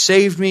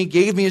 saved me,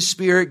 gave me his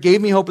spirit,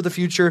 gave me hope of the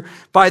future,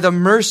 by the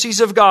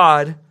mercies of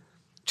God,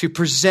 to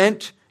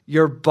present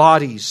your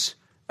bodies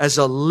as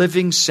a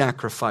living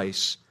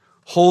sacrifice,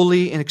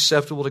 holy and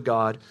acceptable to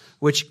God,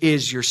 which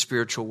is your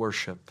spiritual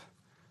worship.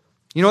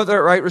 You know what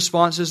the right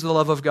response is to the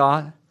love of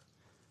God?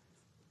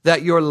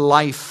 That your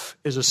life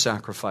is a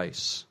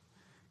sacrifice.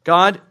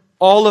 God,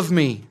 all of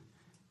me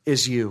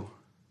is you.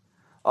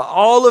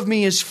 All of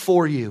me is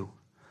for you.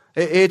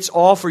 It's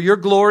all for your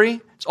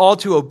glory. It's all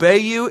to obey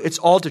you. It's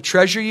all to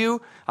treasure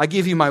you. I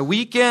give you my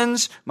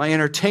weekends, my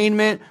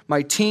entertainment,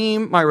 my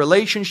team, my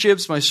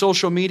relationships, my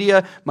social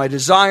media, my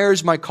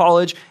desires, my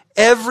college.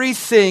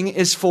 Everything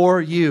is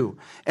for you.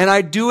 And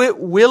I do it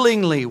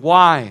willingly.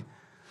 Why?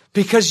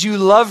 Because you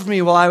loved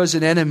me while I was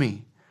an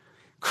enemy.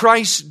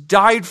 Christ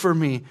died for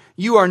me.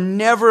 You are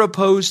never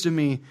opposed to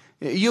me.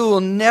 You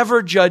will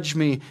never judge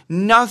me.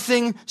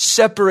 Nothing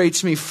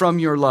separates me from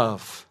your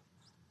love.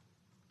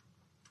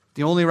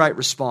 The only right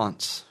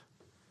response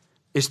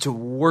is to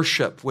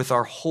worship with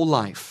our whole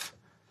life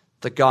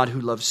the God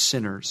who loves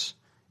sinners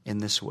in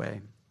this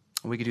way.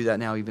 And we can do that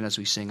now even as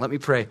we sing. Let me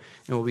pray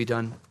and we'll be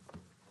done.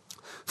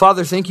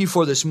 Father, thank you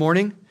for this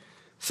morning.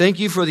 Thank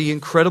you for the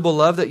incredible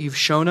love that you've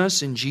shown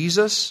us in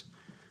Jesus.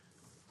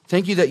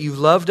 Thank you that you've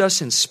loved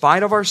us in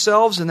spite of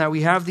ourselves and that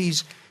we have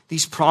these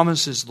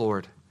promises,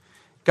 Lord.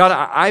 God,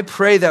 I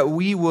pray that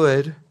we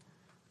would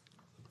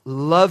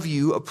love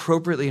you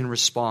appropriately in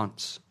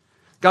response.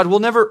 God, we'll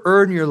never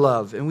earn your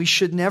love, and we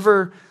should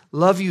never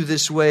love you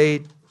this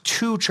way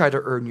to try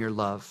to earn your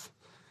love.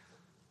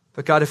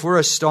 But God, if we're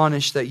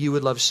astonished that you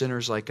would love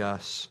sinners like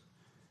us,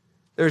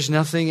 there's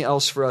nothing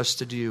else for us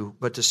to do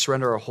but to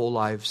surrender our whole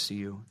lives to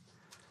you.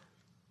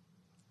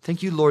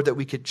 Thank you, Lord, that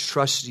we could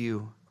trust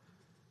you,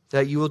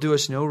 that you will do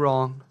us no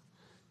wrong,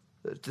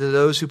 that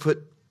those who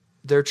put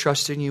their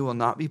trust in you will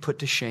not be put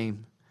to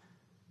shame.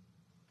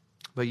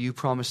 But you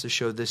promise to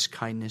show this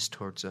kindness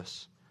towards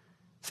us.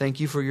 Thank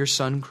you for your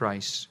Son,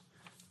 Christ.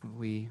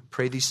 We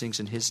pray these things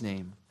in his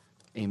name.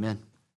 Amen.